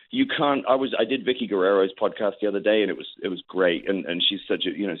 I did Vicky Guerrero's podcast the other day, and it was great. And she's such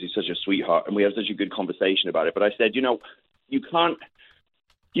a sweetheart, and we have such a good conversation about it. But I said, you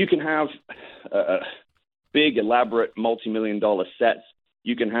can have big, elaborate, multi-million-dollar sets.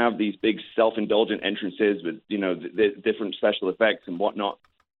 You can have these big self-indulgent entrances with, the different special effects and whatnot.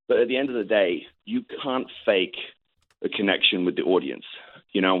 But at the end of the day, you can't fake a connection with the audience.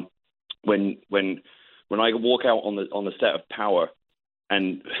 When I walk out on the set of Power,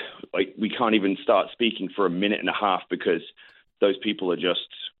 and like we can't even start speaking for a minute and a half because those people are just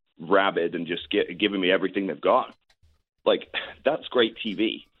rabid and just giving me everything they've got. Like, that's great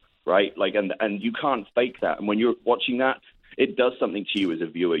TV, right? Like, and you can't fake that. And when you're watching that, it does something to you as a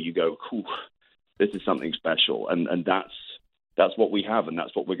viewer. You go, "Ooh, this is something special," and that's what we have, and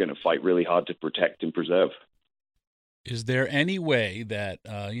that's what we're going to fight really hard to protect and preserve. Is there any way that,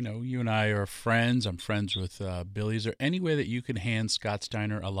 you and I are friends, I'm friends with Billy, is there any way that you can hand Scott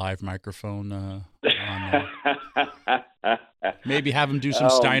Steiner a live microphone? Maybe have him do some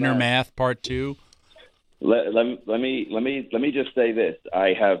Steiner math part 2? Let me just say this.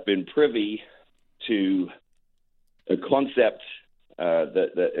 I have been privy to a concept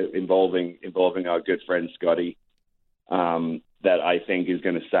that involving our good friend Scotty that I think is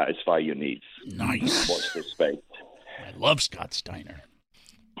going to satisfy your needs. Nice. Watch this space. I love Scott Steiner.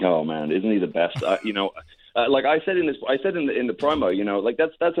 Oh man, isn't he the best? Like I said in the promo, like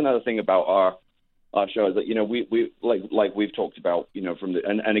that's another thing about our show is that we like we've talked about from the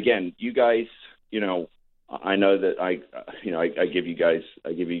and again you guys I know that I give you guys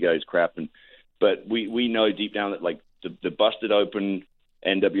crap but we know deep down that like the busted open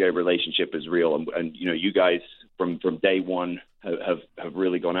NWA relationship is real and you guys from day one have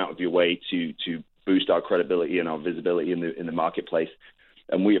really gone out of your way to boost our credibility and our visibility in the marketplace,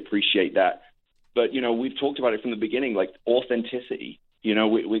 and we appreciate that. But we've talked about it from the beginning, like authenticity.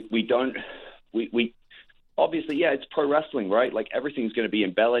 We obviously, yeah, it's pro wrestling, right? Like everything's going to be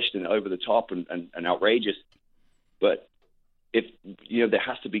embellished and over the top and outrageous, but if there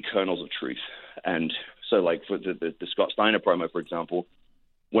has to be kernels of truth. And so, like for the Scott Steiner promo, for example,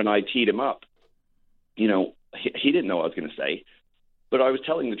 when I teed him up, you know, he didn't know what I was going to say, but I was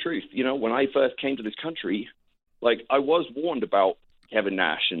telling the truth. You know, when I first came to this country, like, I was warned about Kevin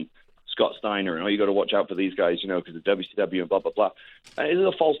Nash and Scott Steiner and, oh, you got to watch out for these guys, you know, because of WCW and blah, blah, blah. And it is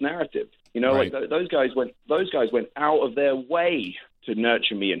a false narrative. You know, right. like those guys went out of their way to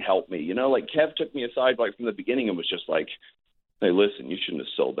nurture me and help me. You know, like Kev took me aside like from the beginning and was just like, hey, listen, you shouldn't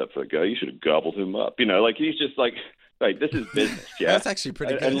have sold that for the guy. You should have gobbled him up. You know, like he's just like, this is business. Yeah, that's actually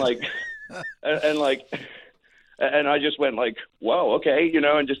pretty good. And I just went like, whoa, okay, you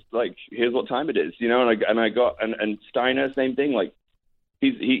know, and just like, here's what time it is, you know, and Steiner, same thing. Like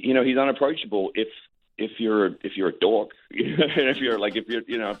he's unapproachable if you're a dork, and if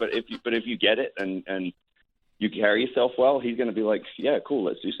you get it and you carry yourself well, he's going to be like, yeah, cool,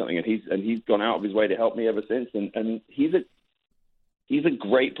 let's do something. And he's gone out of his way to help me ever since. And he's a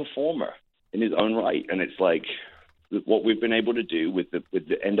great performer in his own right. And it's like what we've been able to do with the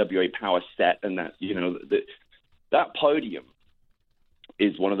NWA Power set, and that, you know, that podium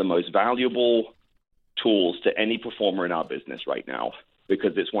is one of the most valuable tools to any performer in our business right now,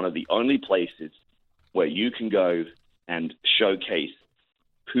 because it's one of the only places where you can go and showcase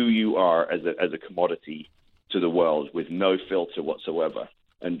who you are as a commodity to the world with no filter whatsoever.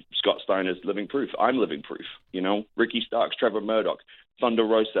 And Scott Steiner's living proof. I'm living proof. You know, Ricky Starks, Trevor Murdoch, Thunder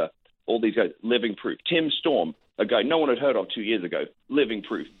Rosa, all these guys, living proof. Tim Storm, a guy no one had heard of 2 years ago, living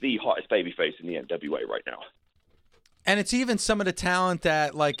proof, the hottest babyface in the NWA right now. And it's even some of the talent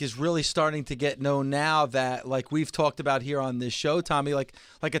that like is really starting to get known now that like we've talked about here on this show, Tommy, like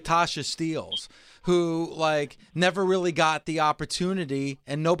a Tasha Steelz, who like never really got the opportunity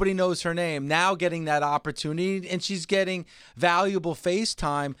and nobody knows her name, now getting that opportunity, and she's getting valuable face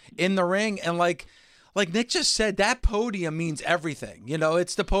time in the ring. And like Nick just said, that podium means everything. You know,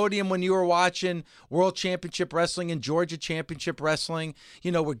 it's the podium when you were watching World Championship Wrestling and Georgia Championship Wrestling,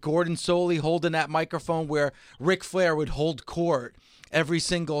 you know, with Gordon Soley holding that microphone where Ric Flair would hold court every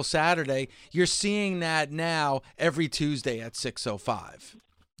single Saturday. You're seeing that now every Tuesday at 6:05.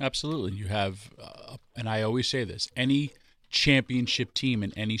 Absolutely. You have, and I always say this, any championship team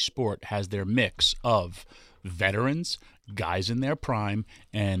in any sport has their mix of veterans, guys in their prime,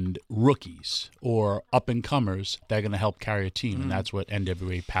 and rookies or up-and-comers that are going to help carry a team. And that's what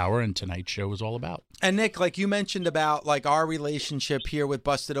NWA Power and tonight's show is all about. And Nick, like you mentioned about like our relationship here with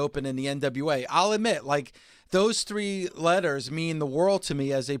Busted Open and the NWA, I'll admit, like those three letters mean the world to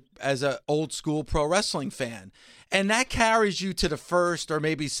me as a old school pro wrestling fan. And that carries you to the first or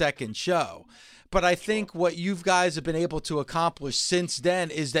maybe second show. But I think what you guys have been able to accomplish since then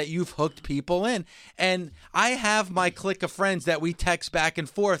is that you've hooked people in. And I have my clique of friends that we text back and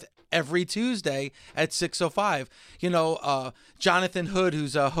forth every Tuesday at 6:05. You know, Jonathan Hood,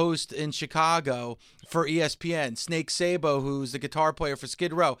 who's a host in Chicago for ESPN, Snake Sabo, who's the guitar player for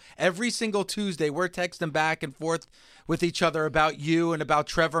Skid Row. Every single Tuesday, we're texting back and forth with each other about you and about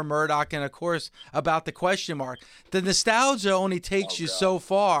Trevor Murdoch and, of course, about the question mark. The nostalgia only takes you so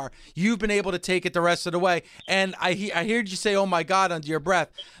far. You've been able to take it the rest of the way. And I heard you say, oh, my God, under your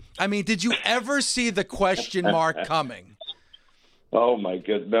breath. I mean, did you ever see the question mark coming? Oh my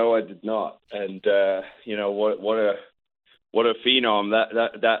goodness, no, I did not. And you know what a phenom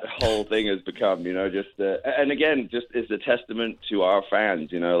that whole thing has become. You know, just and again, just is a testament to our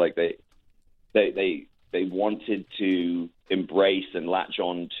fans. You know, like they wanted to embrace and latch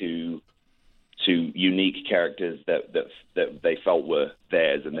on to unique characters that they felt were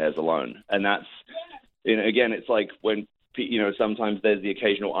theirs and theirs alone. And that's, you know, again, it's like when, you know, sometimes there's the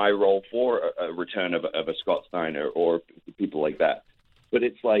occasional eye roll for a return of a Scott Steiner or people like that. But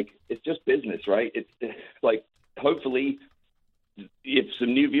it's like, it's just business, right? It's like, hopefully, if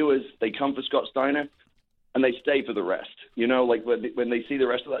some new viewers, they come for Scott Steiner and they stay for the rest. You know, like when they see the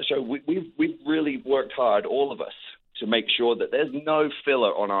rest of that show, we've really worked hard, all of us, to make sure that there's no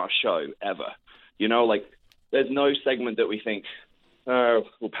filler on our show ever. You know, like there's no segment that we think, oh,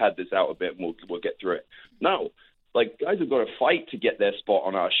 we'll pad this out a bit and we'll get through it. No. Like, guys have got to fight to get their spot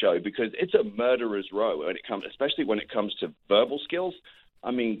on our show because it's a murderer's row when it comes, especially when it comes to verbal skills.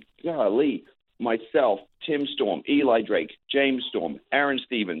 I mean, golly, myself, Tim Storm, Eli Drake, James Storm, Aaron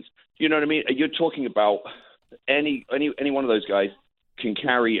Stevens. You know what I mean? You're talking about any one of those guys can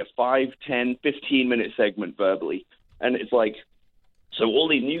carry a 5, 10, 15-minute segment verbally. And it's like, so all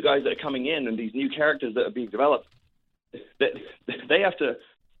these new guys that are coming in and these new characters that are being developed,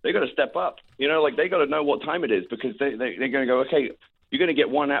 they got to step up, you know, like they got to know what time it is because they're going to go, okay, you're going to get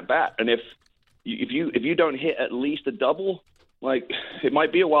one at bat. And if you don't hit at least a double, like it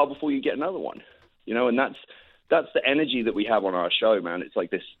might be a while before you get another one, you know, and that's the energy that we have on our show, man. It's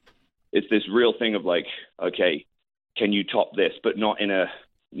like it's this real thing of like, okay, can you top this, but not in a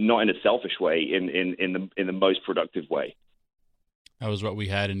not in a selfish way, in the most productive way. That was what we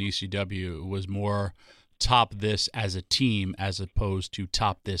had in ECW. It was more top this as a team as opposed to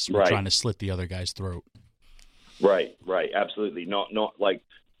top this we're trying to slit the other guy's throat. Right, absolutely. Not like,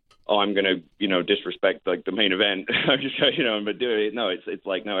 oh, I'm going to, disrespect like the main event. I'm just, but do it. No, it's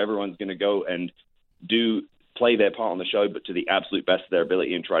like, no, everyone's going to go and play their part on the show, but to the absolute best of their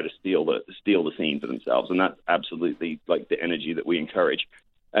ability, and try to steal the scene for themselves. And that's absolutely like the energy that we encourage.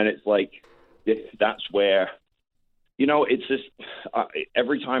 And it's like, that's where, it's just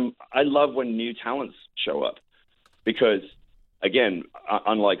every time I love when new talents show up, because again,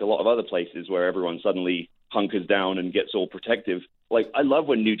 unlike a lot of other places where everyone suddenly hunkers down and gets all protective, like I love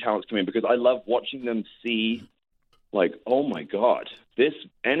when new talents come in, because I love watching them see like, oh my God, this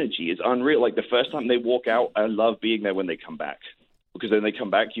energy is unreal. Like the first time they walk out, I love being there when they come back, because then they come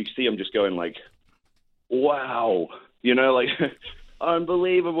back, you see them just going like, wow, like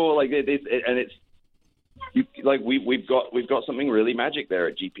unbelievable. Like and it's, like we've got something really magic there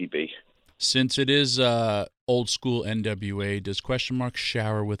at GPB. Since it is old school NWA, does Question Mark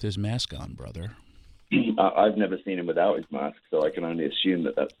shower with his mask on, brother? I've never seen him without his mask, so I can only assume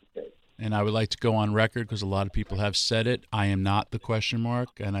that that's the case. And I would like to go on record, because a lot of people have said it, I am not the Question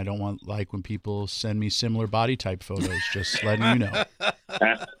Mark, and I don't want like when people send me similar body type photos. Just letting you know.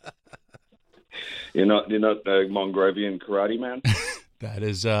 You're not the Mongrovian karate man. That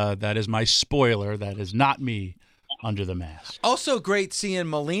is my spoiler. That is not me under the mask. Also great seeing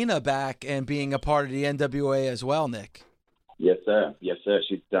Melina back and being a part of the NWA as well, Nick. Yes, sir.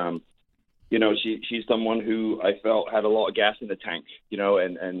 She's she's someone who I felt had a lot of gas in the tank,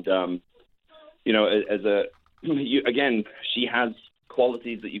 again, she has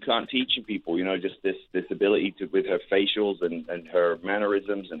qualities that you can't teach in people, just this ability to, with her facials and her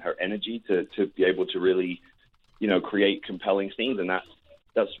mannerisms and her energy to be able to really, create compelling scenes. And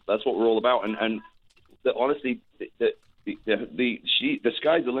that's what we're all about. And honestly, the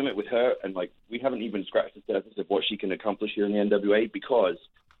sky's the limit with her. And like, we haven't even scratched the surface of what she can accomplish here in the NWA, because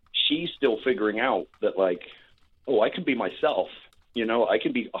she's still figuring out that, like, oh, I can be myself. I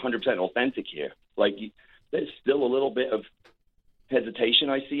can be 100% authentic here. Like, there's still a little bit of hesitation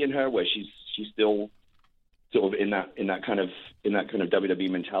I see in her, where she's still sort of in that kind of WWE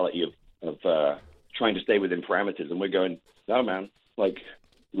mentality of trying to stay within parameters. And we're going, no, man, like,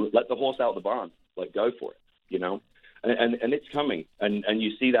 let the horse out of the barn, like, go for it, and it's coming. And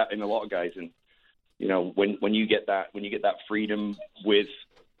you see that in a lot of guys. And when you get that freedom with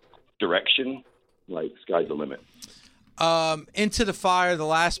direction, like, sky's the limit. Into the Fire, the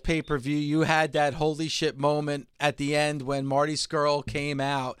last pay-per-view, you had that holy shit moment at the end when Marty Scurll came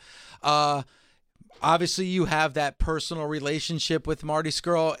out. Obviously, you have that personal relationship with Marty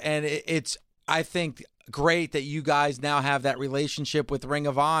Scurll, and it's, I think, great that you guys now have that relationship with Ring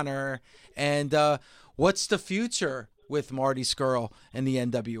of Honor. And what's the future with Marty Scurll and the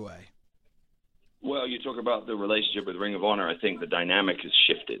NWA? Well, you talk about the relationship with Ring of Honor. I think the dynamic has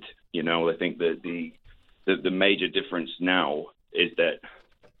shifted. I think that the major difference now is that,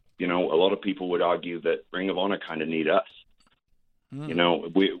 a lot of people would argue that Ring of Honor kind of need us. We're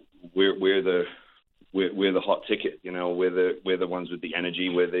the hot ticket. We're the ones with the energy.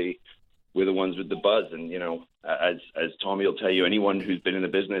 We're the ones with the buzz. And as Tommy will tell you, anyone who's been in the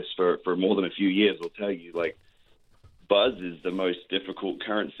business for more than a few years will tell you, like, buzz is the most difficult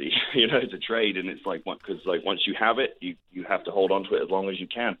currency, to trade. And it's like, because like once you have it, you have to hold on to it as long as you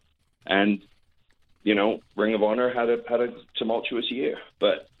can. And Ring of Honor had a tumultuous year,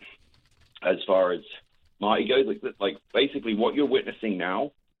 but as far as Marty goes, like basically what you're witnessing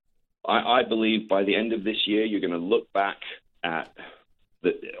now, I believe by the end of this year, you're going to look back at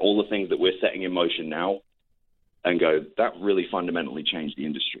all the things that we're setting in motion now and go, that really fundamentally changed the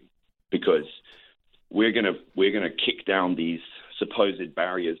industry, because we're going to kick down these supposed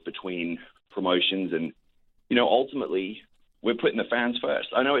barriers between promotions. And, ultimately, we're putting the fans first.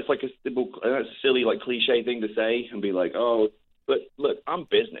 I know it's like a silly, like, cliche thing to say and be like, oh, but look, I'm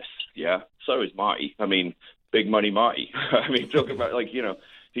business. Yeah. So is Marty. I mean, big money Marty. I mean, talk about, like,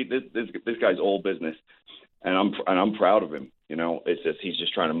 this guy's all business, and I'm proud of him. It's just, he's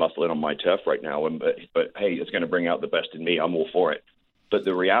just trying to muscle in on my turf right now. But hey, it's going to bring out the best in me. I'm all for it. But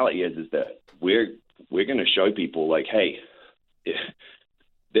the reality is that we're going to show people, like, hey,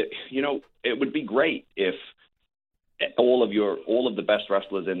 it would be great if all of the best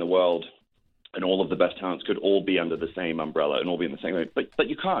wrestlers in the world and all of the best talents could all be under the same umbrella and all be in the same way. But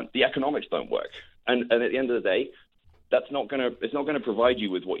you can't. The economics don't work. And at the end of the day, it's not going to provide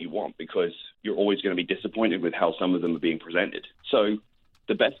you with what you want, because you're always going to be disappointed with how some of them are being presented. So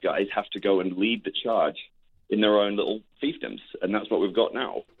the best guys have to go and lead the charge in their own little fiefdoms. And that's what we've got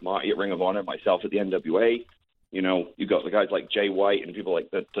now. Marty at Ring of Honor, myself at the NWA. You know, you've got the guys like Jay White and people like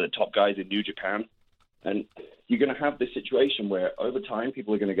the top guys in New Japan. And you're going to have this situation where over time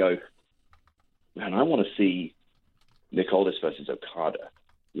people are going to go, man, I want to see Nick Aldis versus Okada.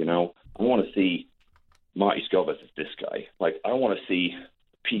 You know, I want to see Marty Scurll versus this guy. Like, I want to see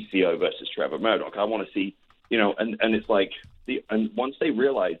PCO versus Trevor Murdoch. I want to see, you know, and it's like, and once they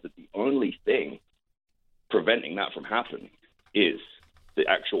realize that the only thing preventing that from happening is the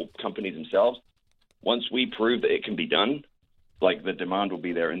actual companies themselves, once we prove that it can be done, like, the demand will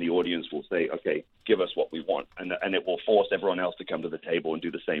be there and the audience will say, okay, give us what we want. And it will force everyone else to come to the table and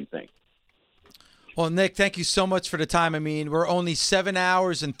do the same thing. Well, Nick, thank you so much for the time. I mean, we're only 7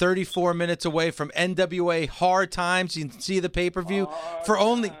 hours and 34 minutes away from NWA Hard Times. You can see the pay-per-view for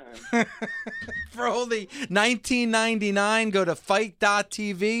only for only $19.99. Go to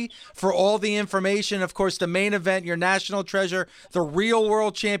fight.tv for all the information. Of course, the main event, your national treasure, the real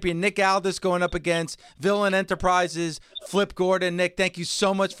world champion, Nick Aldis, going up against Villain Enterprises, Flip Gordon. Nick, thank you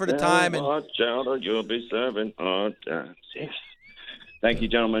so much for the time. And watch out or you'll be serving hard times. Yes. Thank you,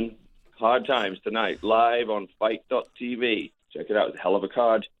 gentlemen. Hard Times tonight, live on fight.tv. Check it out. It's a hell of a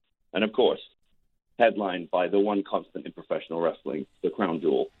card. And, of course, headlined by the one constant in professional wrestling, the Crown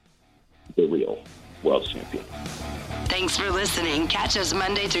Jewel, the real world champion. Thanks for listening. Catch us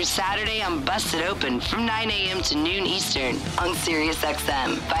Monday through Saturday on Busted Open from 9 a.m. to noon Eastern on Sirius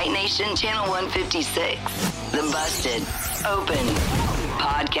XM, Fight Nation Channel 156. The Busted Open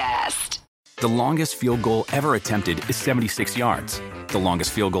Podcast. The longest field goal ever attempted is 76 yards. The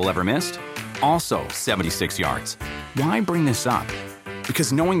longest field goal ever missed? Also 76 yards. Why bring this up?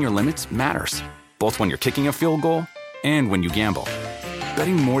 Because knowing your limits matters, both when you're kicking a field goal and when you gamble.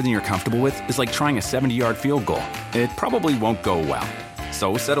 Betting more than you're comfortable with is like trying a 70-yard field goal. It probably won't go well.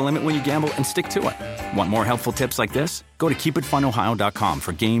 So set a limit when you gamble and stick to it. Want more helpful tips like this? Go to keepitfunohio.com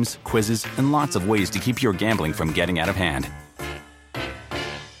for games, quizzes, and lots of ways to keep your gambling from getting out of hand.